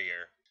plastic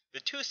barrier.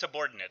 The two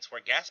subordinates were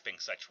gasping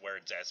such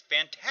words as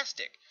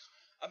fantastic,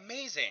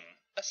 amazing,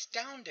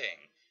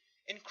 astounding,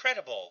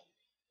 incredible,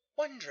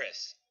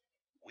 wondrous,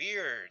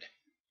 weird.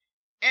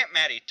 Aunt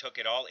Mattie took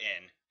it all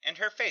in, and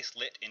her face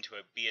lit into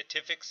a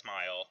beatific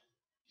smile.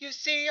 "You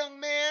see, young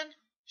man,"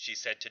 she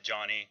said to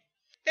Johnny,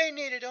 "they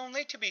needed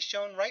only to be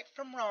shown right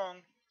from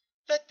wrong.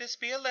 Let this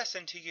be a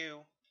lesson to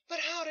you." "But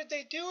how did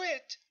they do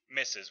it?"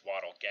 Mrs.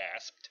 Waddle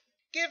gasped.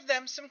 "Give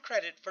them some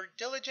credit for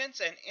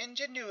diligence and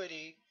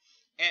ingenuity."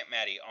 Aunt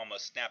Mattie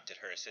almost snapped at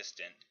her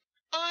assistant.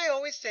 "I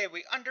always say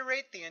we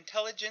underrate the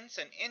intelligence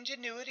and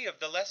ingenuity of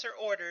the lesser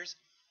orders,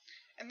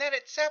 and that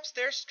it saps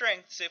their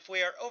strengths if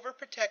we are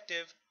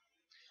overprotective.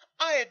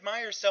 I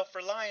admire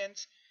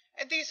self-reliance,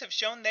 and these have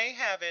shown they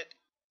have it.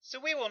 So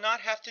we will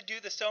not have to do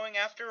the sewing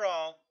after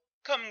all.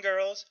 Come,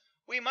 girls,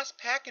 we must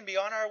pack and be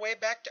on our way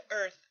back to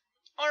Earth.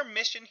 Our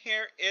mission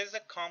here is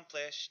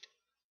accomplished."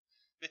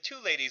 The two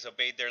ladies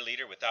obeyed their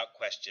leader without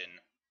question.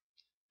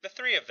 The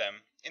three of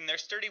them, in their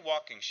sturdy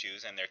walking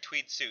shoes and their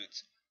tweed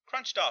suits,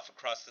 crunched off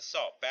across the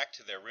salt back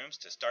to their rooms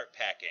to start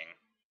packing.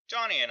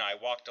 Johnny and I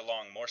walked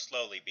along more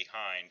slowly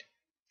behind.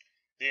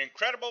 "The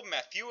incredible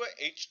Matthew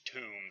H.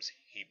 Toombs,"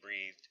 he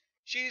breathed.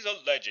 "She's a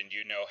legend,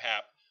 you know,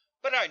 Hap,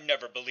 but I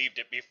never believed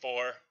it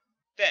before."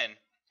 Then,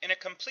 in a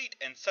complete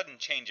and sudden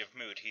change of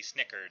mood, he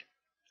snickered.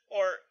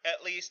 Or,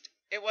 at least,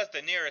 it was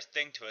the nearest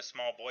thing to a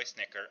small boy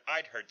snicker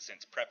I'd heard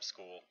since prep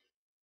school.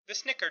 The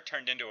snicker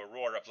turned into a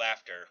roar of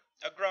laughter,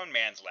 a grown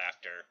man's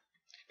laughter.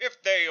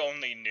 "If they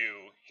only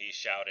knew," he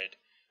shouted,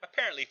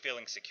 apparently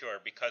feeling secure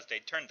because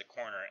they'd turned the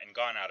corner and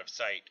gone out of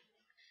sight.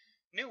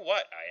 "Knew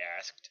what?" I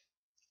asked.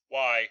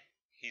 "Why,"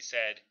 he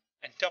said,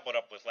 and doubled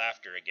up with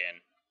laughter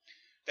again,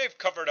 "they've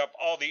covered up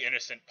all the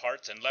innocent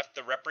parts and left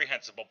the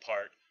reprehensible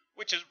part,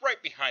 which is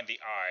right behind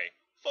the eye,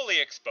 fully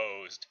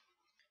exposed."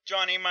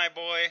 "Johnny, my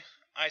boy,"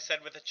 I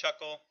said with a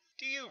chuckle,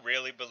 "do you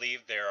really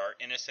believe there are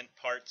innocent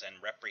parts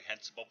and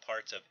reprehensible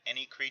parts of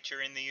any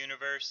creature in the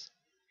universe?"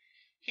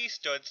 He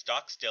stood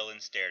stock still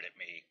and stared at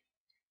me.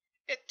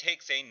 "It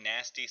takes a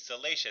nasty,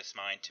 salacious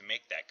mind to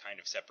make that kind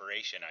of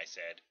separation," I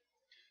said.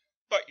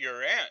 "But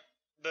your aunt,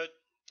 the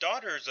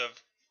daughters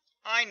of—"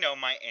 "I know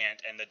my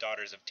aunt and the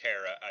daughters of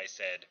Terra," I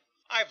said.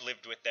 "I've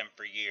lived with them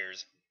for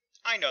years.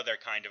 I know their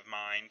kind of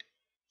mind.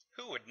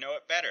 Who would know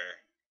it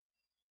better?"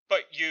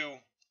 "But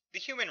you—" "The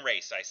human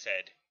race," I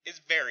said, "is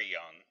very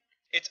young.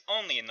 It's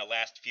only in the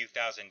last few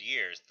thousand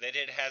years that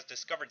it has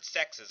discovered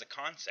sex as a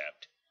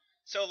concept.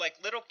 So like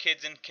little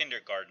kids in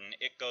kindergarten,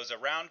 it goes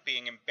around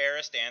being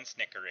embarrassed and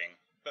snickering.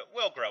 But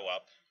we'll grow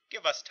up.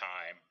 Give us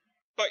time."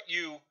 "But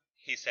you—"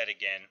 he said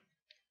again.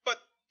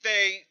 "But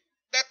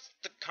that's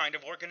the kind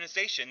of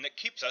organization that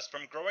keeps us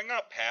from growing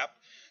up,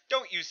 Hap.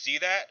 Don't you see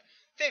that?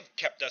 They've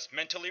kept us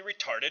mentally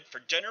retarded for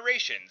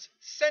generations,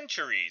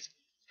 centuries.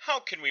 How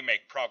can we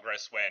make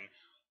progress when—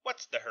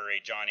 What's the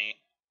hurry,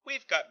 Johnny?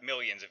 We've got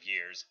millions of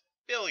years.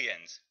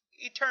 Billions.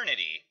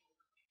 Eternity."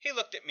 He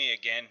looked at me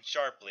again,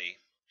 sharply,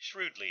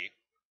 shrewdly.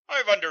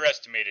 "I've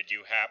underestimated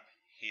you, Hap,"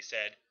 he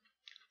said.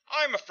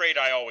 "I'm afraid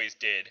I always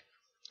did.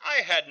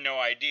 I had no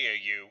idea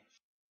you—"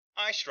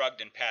 I shrugged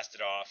and passed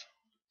it off.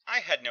 I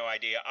had no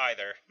idea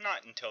either,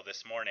 not until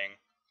this morning.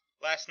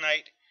 Last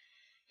night,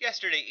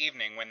 yesterday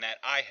evening when that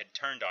eye had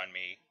turned on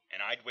me,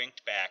 and I'd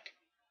winked back.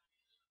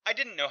 I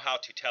didn't know how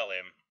to tell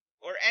him,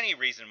 or any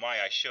reason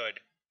why I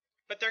should,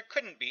 but there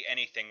couldn't be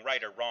anything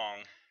right or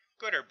wrong.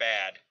 good or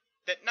bad,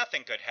 that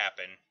nothing could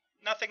happen,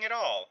 nothing at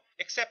all,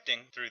 excepting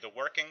through the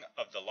working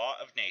of the law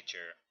of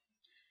nature.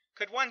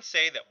 Could one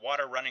say that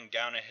water running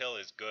down a hill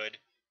is good,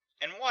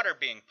 and water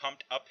being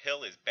pumped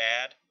uphill is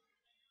bad?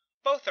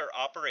 Both are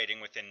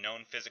operating within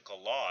known physical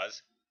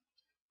laws.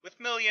 With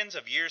millions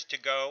of years to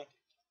go,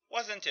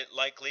 wasn't it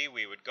likely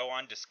we would go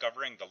on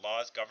discovering the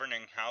laws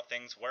governing how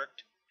things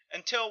worked?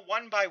 Until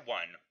one by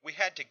one we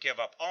had to give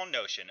up all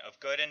notion of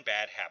good and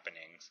bad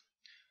happenings,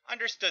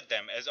 understood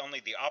them as only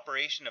the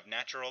operation of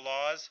natural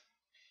laws.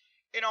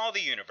 In all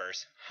the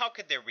universe, how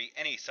could there be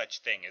any such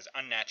thing as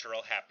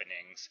unnatural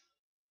happenings?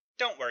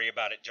 "Don't worry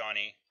about it,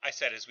 Johnny," I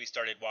said as we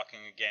started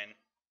walking again.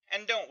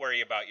 "And don't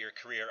worry about your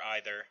career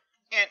either.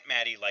 Aunt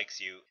Mattie likes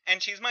you,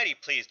 and she's mighty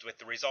pleased with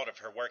the result of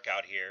her work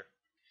out here.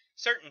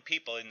 Certain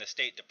people in the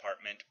State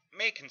Department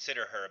may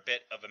consider her a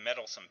bit of a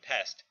meddlesome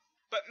pest,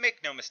 but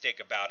make no mistake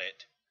about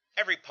it.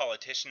 Every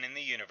politician in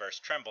the universe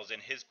trembles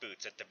in his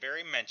boots at the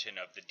very mention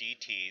of the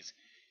DTs,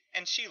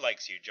 and she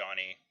likes you,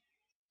 Johnny."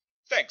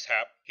 "Thanks,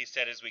 Hap," he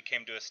said as we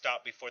came to a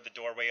stop before the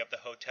doorway of the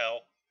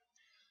hotel.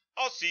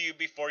 "I'll see you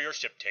before your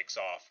ship takes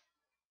off.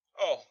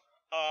 Oh,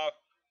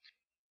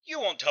 you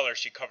won't tell her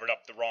she covered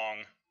up the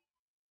wrong...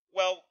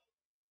 well,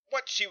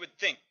 what she would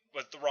think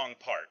was the wrong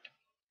part."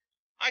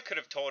 "I could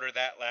have told her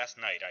that last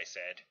night," I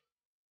said.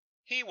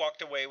 He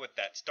walked away with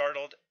that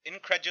startled,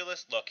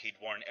 incredulous look he'd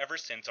worn ever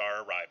since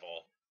our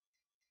arrival.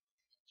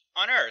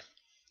 On Earth,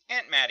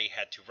 Aunt Mattie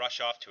had to rush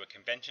off to a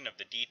convention of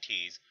the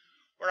DTs,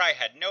 where I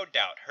had no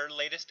doubt her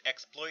latest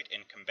exploit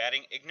in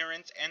combating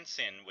ignorance and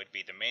sin would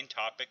be the main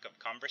topic of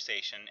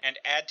conversation and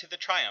add to the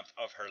triumph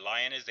of her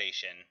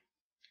lionization.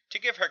 To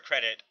give her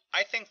credit,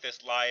 I think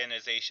this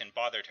lionization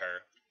bothered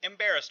her,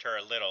 embarrassed her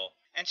a little,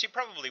 and she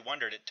probably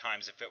wondered at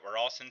times if it were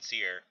all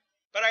sincere.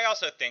 But I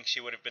also think she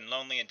would have been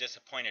lonely and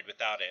disappointed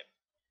without it.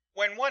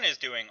 When one is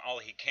doing all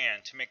he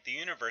can to make the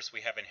universe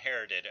we have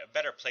inherited a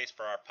better place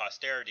for our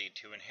posterity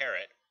to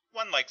inherit,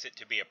 one likes it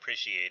to be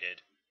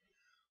appreciated.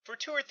 For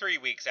 2 or 3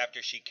 weeks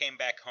after she came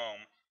back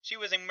home, she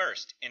was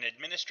immersed in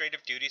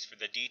administrative duties for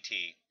the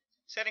DT,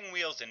 setting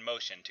wheels in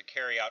motion to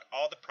carry out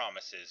all the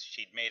promises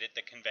she'd made at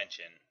the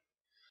convention.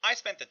 I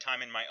spent the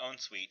time in my own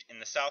suite in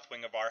the south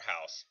wing of our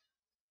house.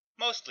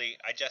 Mostly,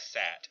 I just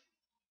sat.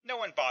 No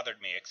one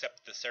bothered me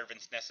except the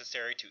servants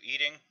necessary to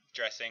eating,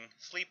 dressing,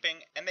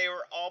 sleeping, and they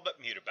were all but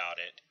mute about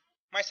it.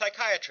 My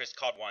psychiatrist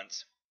called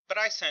once, but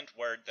I sent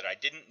word that I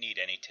didn't need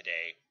any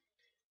today.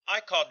 I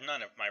called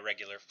none of my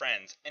regular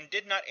friends and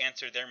did not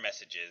answer their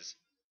messages.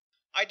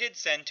 I did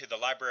send to the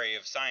Library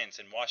of Science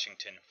in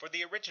Washington for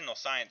the original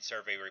science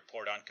survey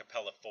report on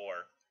Capella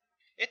 4.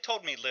 It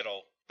told me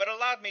little, but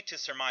allowed me to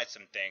surmise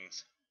some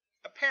things.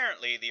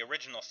 Apparently, the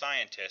original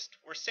scientists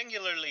were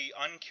singularly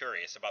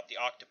uncurious about the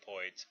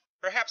octopoids,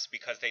 perhaps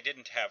because they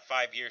didn't have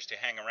 5 years to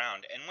hang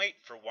around and wait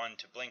for one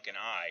to blink an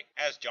eye,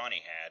 as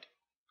Johnny had.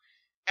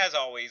 As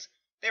always,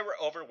 they were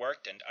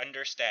overworked and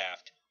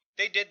understaffed.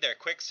 They did their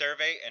quick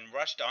survey and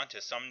rushed on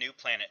to some new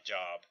planet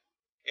job.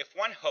 If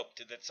one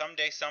hoped that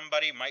someday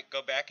somebody might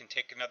go back and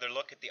take another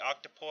look at the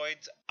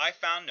octopoids, I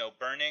found no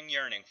burning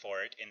yearning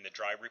for it in the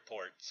dry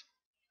reports.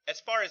 As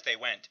far as they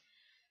went,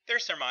 their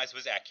surmise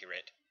was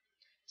accurate.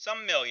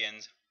 Some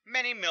millions,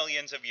 many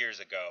millions of years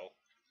ago,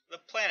 the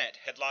planet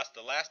had lost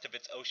the last of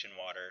its ocean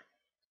water.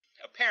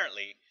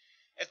 Apparently,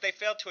 as they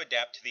failed to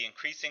adapt to the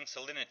increasing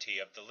salinity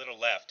of the little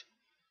left,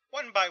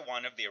 one by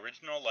one of the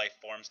original life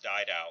forms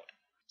died out.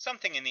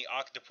 Something in the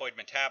octopoid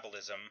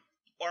metabolism,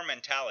 or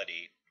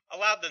mentality,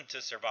 allowed them to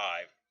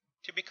survive,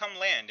 to become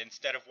land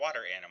instead of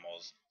water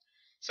animals.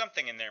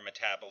 Something in their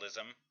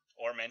metabolism,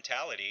 or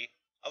mentality,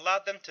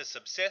 allowed them to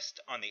subsist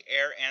on the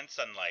air and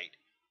sunlight.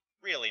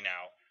 Really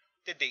now,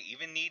 did they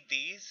even need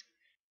these?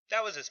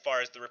 That was as far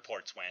as the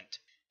reports went.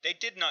 They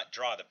did not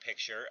draw the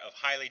picture of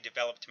highly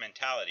developed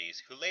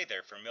mentalities who lay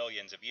there for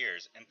millions of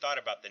years and thought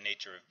about the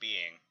nature of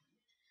being.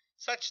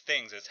 Such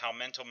things as how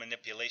mental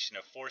manipulation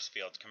of force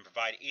fields can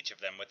provide each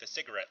of them with a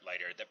cigarette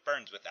lighter that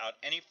burns without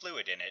any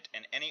fluid in it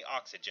and any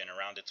oxygen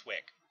around its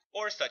wick.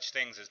 Or such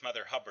things as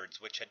Mother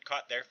Hubbard's which had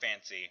caught their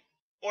fancy.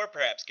 Or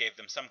perhaps gave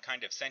them some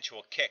kind of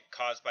sensual kick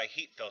caused by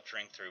heat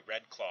filtering through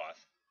red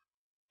cloth.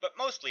 But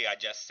mostly I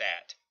just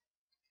sat.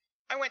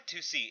 I went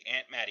to see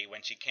Aunt Mattie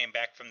when she came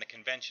back from the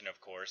convention,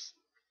 of course.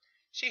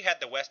 She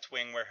had the west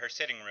wing where her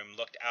sitting room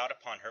looked out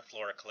upon her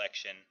flora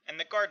collection, and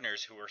the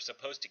gardeners who were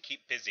supposed to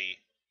keep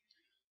busy.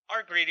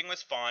 Our greeting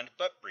was fond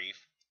but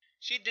brief.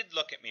 She did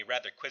look at me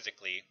rather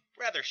quizzically,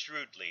 rather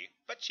shrewdly,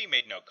 but she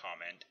made no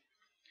comment.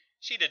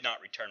 She did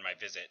not return my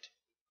visit.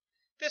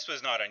 This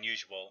was not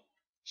unusual.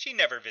 She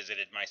never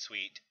visited my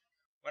suite.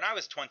 When I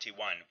was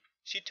 21,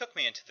 she took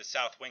me into the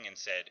south wing and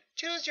said,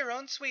 "Choose your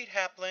own suite,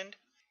 Hapland.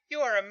 You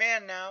are a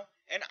man now,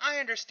 and I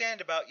understand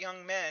about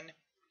young men."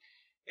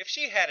 If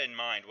she had in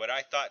mind what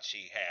I thought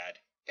she had,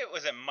 it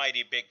was a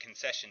mighty big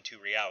concession to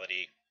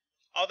reality,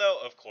 although,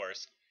 of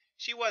course,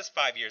 she was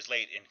 5 years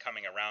late in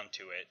coming around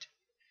to it.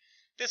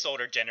 This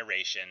older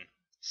generation,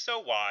 so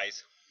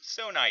wise,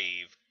 so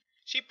naive,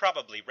 she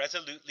probably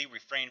resolutely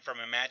refrained from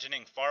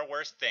imagining far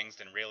worse things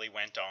than really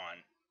went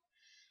on.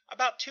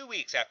 About 2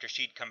 weeks after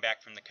she'd come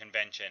back from the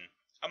convention,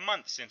 a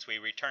month since we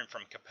returned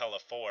from Capella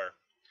 4,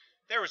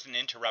 there was an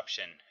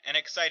interruption, an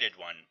excited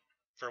one.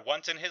 For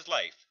once in his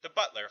life, the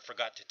butler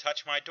forgot to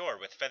touch my door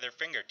with feather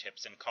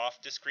fingertips and cough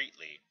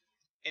discreetly.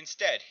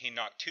 Instead, he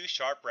knocked 2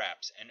 sharp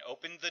raps and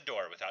opened the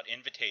door without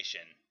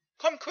invitation.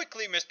 "Come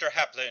quickly, Mr.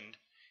 Hapland,"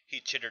 he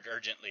chittered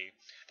urgently.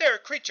 "There are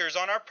creatures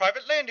on our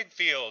private landing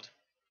field."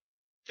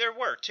 There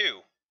were,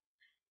 too.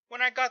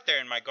 When I got there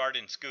in my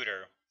garden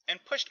scooter,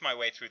 and pushed my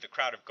way through the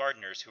crowd of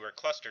gardeners who were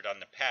clustered on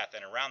the path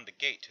and around the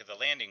gate to the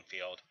landing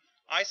field,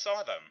 I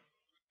saw them.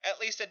 At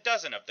least a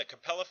dozen of the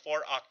Capella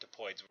 4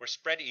 octopoids were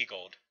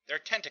spread-eagled, their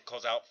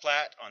tentacles out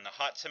flat on the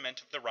hot cement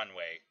of the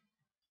runway.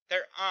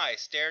 Their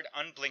eyes stared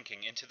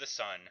unblinking into the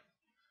sun.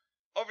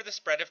 Over the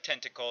spread of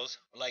tentacles,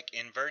 like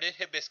inverted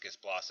hibiscus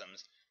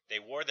blossoms, they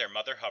wore their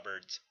Mother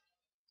Hubbards.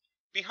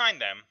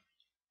 Behind them,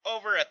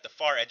 over at the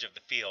far edge of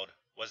the field,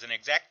 was an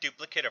exact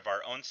duplicate of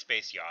our own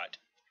space yacht.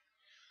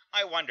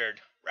 I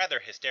wondered,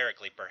 rather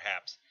hysterically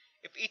perhaps,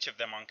 if each of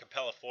them on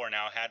Capella 4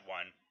 now had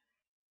one.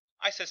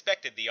 I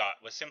suspected the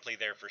yacht was simply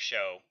there for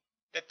show,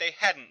 that they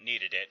hadn't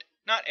needed it,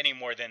 not any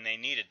more than they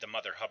needed the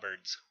Mother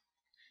Hubbards.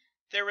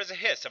 There was a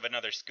hiss of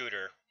another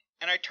scooter,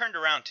 and I turned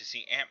around to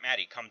see Aunt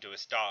Mattie come to a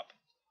stop.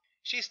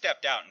 She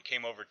stepped out and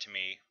came over to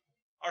me.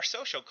 "Our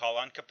social call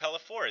on Capella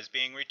 4 is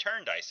being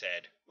returned," I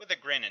said, with a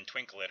grin and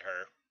twinkle at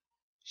her.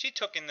 She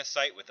took in the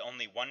sight with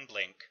only one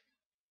blink.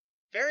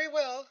 "Very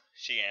well,"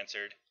 she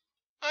answered.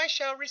 "I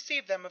shall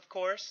receive them, of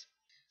course."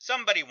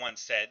 Somebody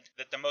once said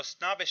that the most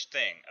snobbish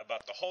thing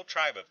about the whole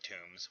tribe of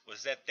Tombs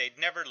was that they'd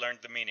never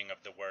learned the meaning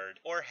of the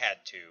word, or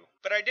had to.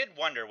 But I did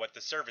wonder what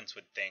the servants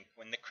would think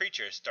when the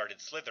creatures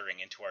started slithering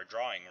into our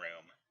drawing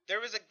room.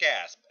 There was a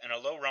gasp and a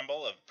low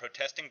rumble of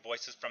protesting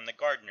voices from the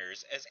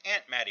gardeners as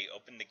Aunt Mattie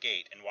opened the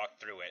gate and walked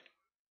through it.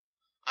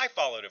 I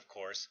followed, of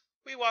course.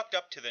 We walked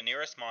up to the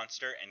nearest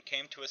monster and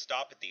came to a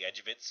stop at the edge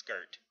of its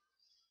skirt.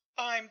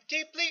 "I'm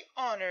deeply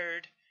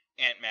honored,"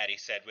 Aunt Mattie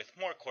said with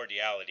more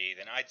cordiality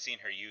than I'd seen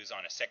her use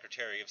on a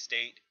Secretary of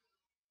State.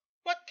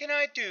 "What can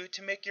I do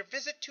to make your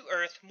visit to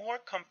Earth more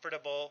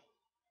comfortable?"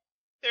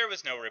 There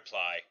was no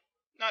reply,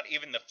 not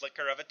even the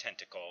flicker of a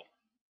tentacle.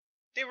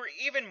 They were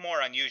even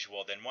more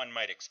unusual than one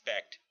might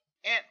expect.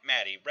 Aunt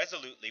Mattie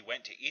resolutely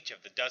went to each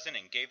of the dozen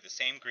and gave the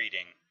same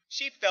greeting.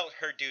 She felt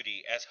her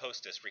duty as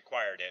hostess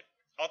required it,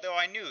 although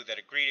I knew that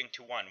a greeting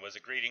to one was a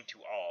greeting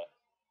to all.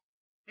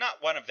 Not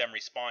one of them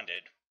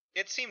responded.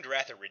 It seemed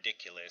rather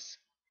ridiculous.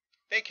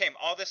 They came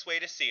all this way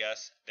to see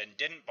us, then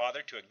didn't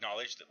bother to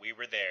acknowledge that we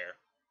were there.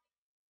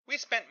 We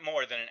spent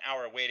more than an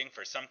hour waiting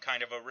for some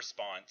kind of a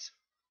response.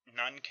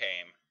 None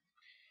came.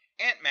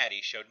 Aunt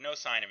Mattie showed no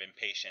sign of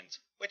impatience,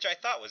 which I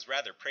thought was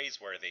rather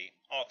praiseworthy,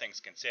 all things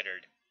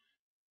considered.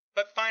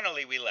 But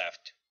finally we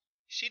left.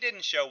 She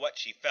didn't show what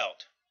she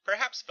felt,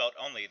 perhaps felt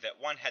only that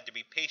one had to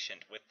be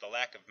patient with the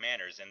lack of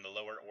manners in the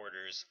lower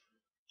orders.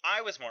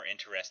 I was more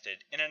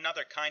interested in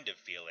another kind of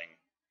feeling,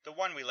 the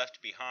one we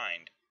left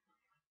behind.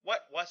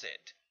 What was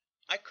it?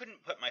 I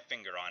couldn't put my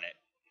finger on it.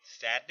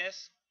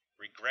 Sadness?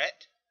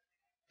 Regret?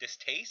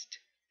 Distaste?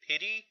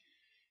 Pity?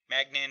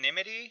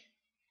 Magnanimity?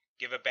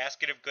 Give a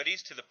basket of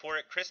goodies to the poor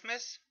at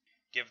Christmas?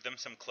 Give them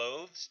some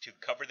clothes to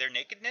cover their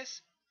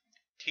nakedness?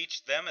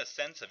 Teach them a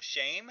sense of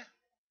shame?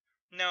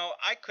 No,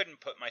 I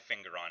couldn't put my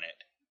finger on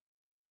it.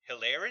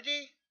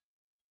 Hilarity?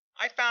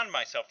 I found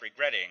myself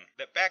regretting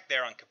that back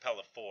there on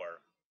Capella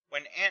 4,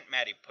 when Aunt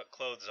Mattie put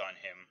clothes on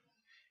him,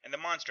 and the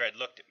monster had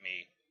looked at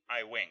me,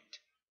 I winked.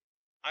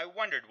 I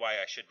wondered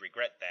why I should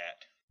regret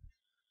that.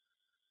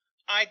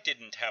 I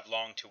didn't have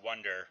long to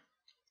wonder.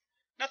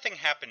 Nothing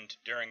happened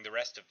during the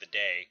rest of the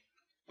day.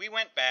 We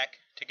went back,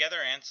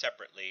 together and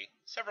separately,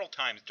 several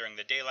times during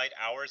the daylight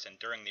hours and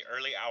during the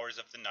early hours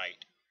of the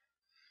night.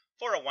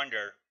 For a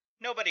wonder,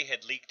 nobody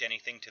had leaked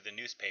anything to the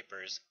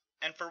newspapers,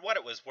 and for what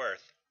it was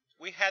worth,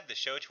 we had the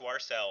show to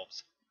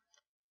ourselves.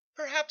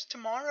 "Perhaps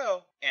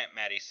tomorrow," Aunt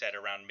Mattie said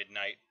around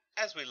midnight,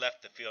 as we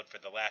left the field for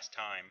the last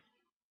time.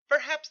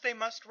 "Perhaps they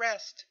must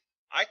rest."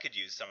 "I could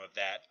use some of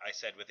that," I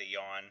said with a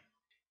yawn.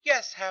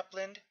 "Yes,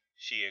 Hapland,"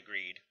 she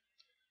agreed.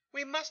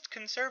 "We must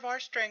conserve our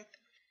strength.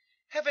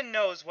 Heaven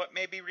knows what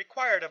may be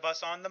required of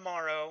us on the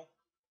morrow."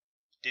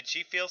 Did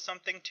she feel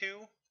something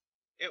too?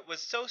 It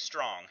was so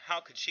strong,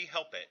 how could she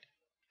help it?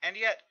 And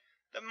yet,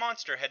 the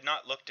monster had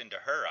not looked into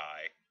her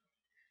eye.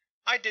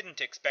 I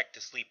didn't expect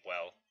to sleep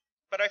well,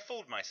 but I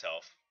fooled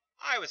myself.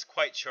 I was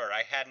quite sure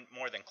I hadn't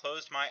more than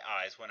closed my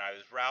eyes when I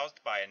was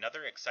roused by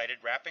another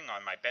excited rapping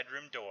on my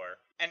bedroom door,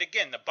 and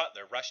again the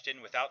butler rushed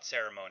in without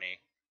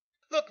ceremony.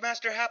 "Look,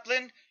 Master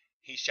Hapland!"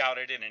 he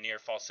shouted in a near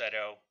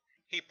falsetto.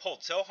 He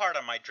pulled so hard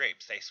on my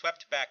drapes they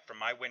swept back from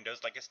my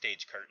windows like a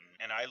stage curtain,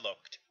 and I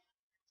looked.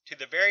 To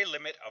the very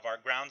limit of our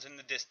grounds in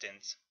the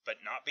distance,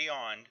 but not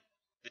beyond,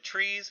 the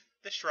trees,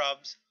 the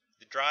shrubs,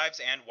 the drives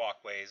and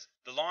walkways,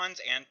 the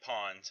lawns and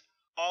ponds,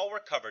 all were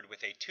covered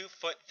with a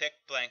 2-foot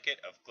thick blanket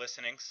of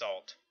glistening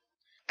salt.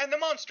 "And the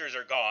monsters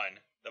are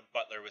gone," the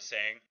butler was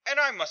saying, "and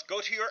I must go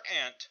to your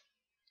aunt."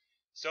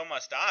 "So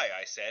must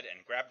I said,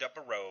 and grabbed up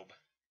a robe.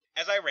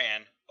 As I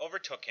ran,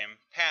 overtook him,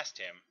 passed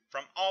him,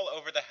 from all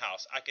over the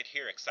house I could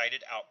hear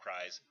excited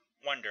outcries,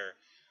 wonder,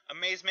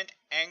 amazement,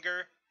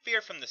 anger,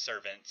 fear from the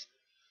servants.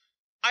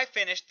 I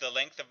finished the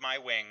length of my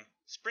wing,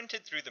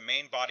 sprinted through the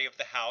main body of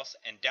the house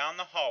and down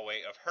the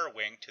hallway of her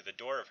wing to the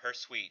door of her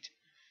suite.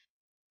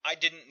 I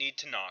didn't need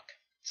to knock.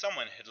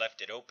 Someone had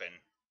left it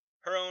open.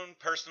 Her own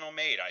personal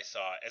maid, I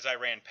saw, as I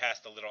ran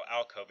past the little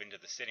alcove into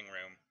the sitting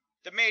room.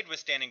 The maid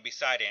was standing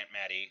beside Aunt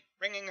Mattie,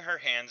 wringing her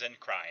hands and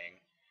crying.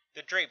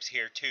 The drapes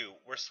here, too,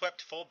 were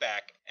swept full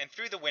back, and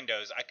through the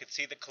windows I could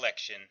see the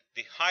collection,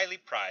 the highly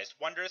prized,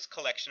 wondrous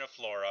collection of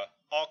flora,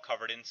 all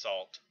covered in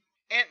salt.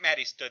 Aunt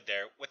Mattie stood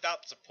there,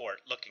 without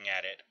support, looking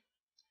at it.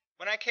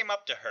 When I came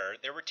up to her,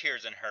 there were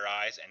tears in her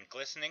eyes and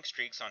glistening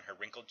streaks on her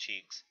wrinkled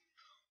cheeks.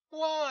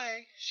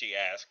 "Why?" she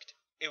asked.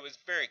 It was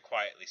very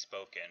quietly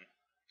spoken.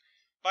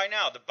 By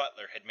now the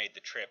butler had made the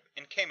trip,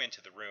 and came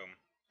into the room.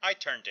 I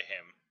turned to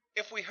him.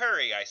 "If we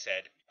hurry," I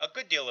said, "a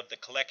good deal of the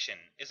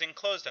collection is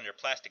enclosed under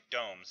plastic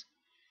domes.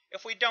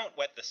 If we don't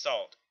wet the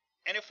salt,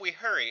 and if we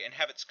hurry and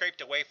have it scraped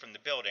away from the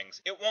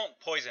buildings, it won't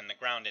poison the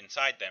ground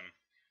inside them.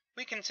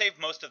 We can save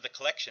most of the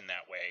collection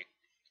that way."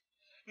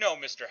 "No,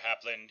 Mr.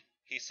 Hapland,"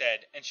 he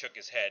said, and shook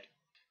his head.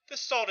 "The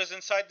salt is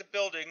inside the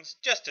buildings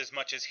just as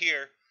much as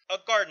here. A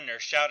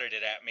gardener shouted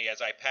it at me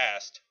as I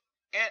passed."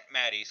 Aunt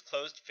Mattie's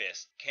closed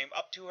fist came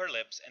up to her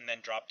lips and then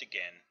dropped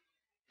again.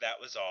 That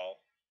was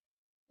all.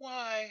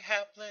 "Why,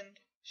 Hapland?"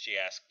 she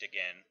asked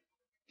again.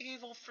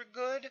 "Evil for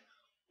good?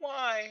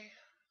 Why?"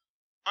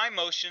 I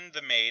motioned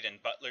the maid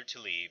and butler to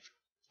leave,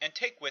 and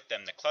take with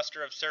them the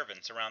cluster of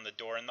servants around the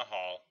door in the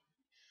hall.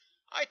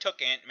 I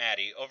took Aunt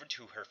Mattie over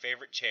to her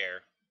favorite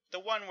chair, the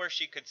one where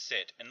she could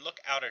sit and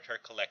look out at her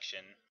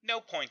collection. No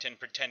point in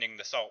pretending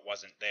the salt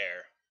wasn't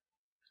there.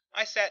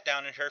 I sat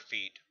down at her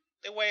feet,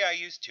 the way I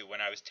used to when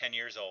I was 10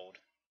 years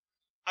old.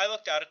 I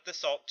looked out at the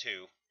salt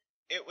too.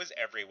 It was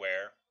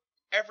everywhere.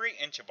 Every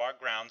inch of our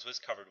grounds was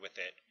covered with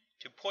it,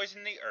 to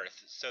poison the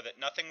earth so that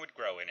nothing would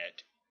grow in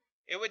it.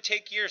 It would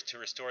take years to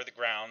restore the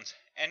grounds,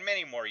 and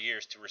many more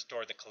years to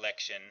restore the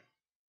collection.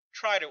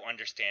 "Try to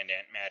understand,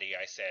 Aunt Mattie,"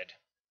 I said.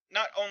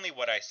 "Not only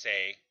what I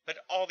say,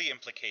 but all the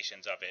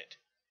implications of it.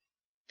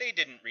 They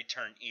didn't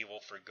return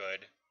evil for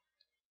good.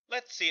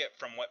 Let's see it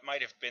from what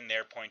might have been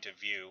their point of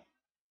view.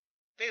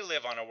 They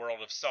live on a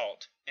world of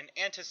salt, an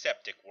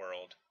antiseptic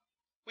world.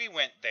 We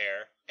went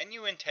there, and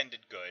you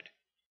intended good.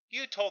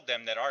 You told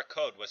them that our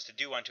code was to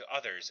do unto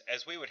others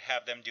as we would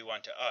have them do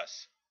unto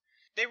us.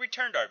 They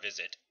returned our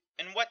visit,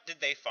 and what did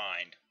they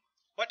find?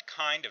 What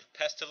kind of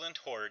pestilent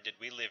horror did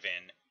we live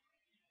in?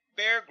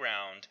 Bare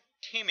ground,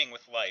 teeming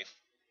with life,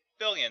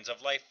 billions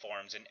of life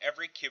forms in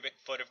every cubic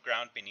foot of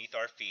ground beneath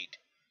our feet.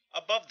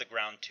 Above the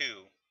ground,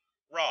 too.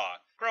 Raw,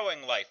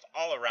 growing life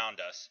all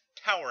around us,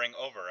 towering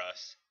over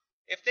us.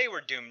 If they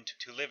were doomed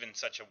to live in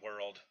such a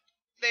world,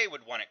 they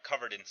would want it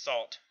covered in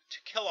salt,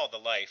 to kill all the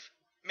life,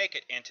 make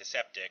it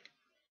antiseptic.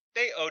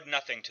 They owed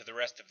nothing to the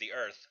rest of the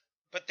earth,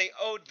 but they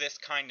owed this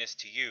kindness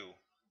to you.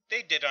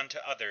 They did unto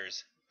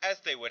others,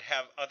 as they would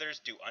have others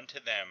do unto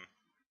them."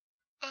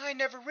 "I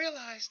never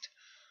realized.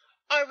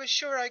 I was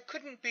sure I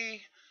couldn't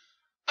be.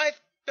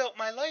 I've built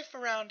my life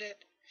around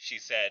it," she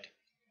said.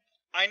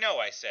 "I know,"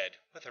 I said,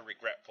 with a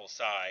regretful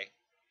sigh.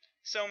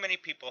 "So many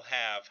people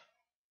have.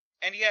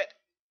 And yet,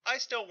 I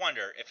still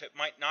wonder if it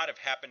might not have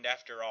happened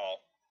after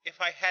all,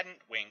 if I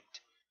hadn't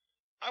winked.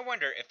 I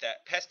wonder if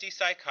that pesky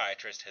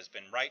psychiatrist has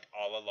been right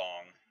all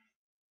along."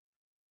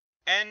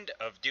 End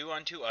of Do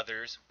Unto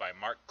Others by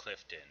Mark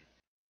Clifton.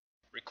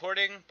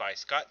 Recording by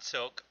Scott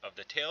Silk of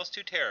the Tales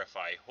to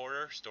Terrify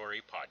Horror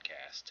Story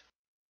Podcast.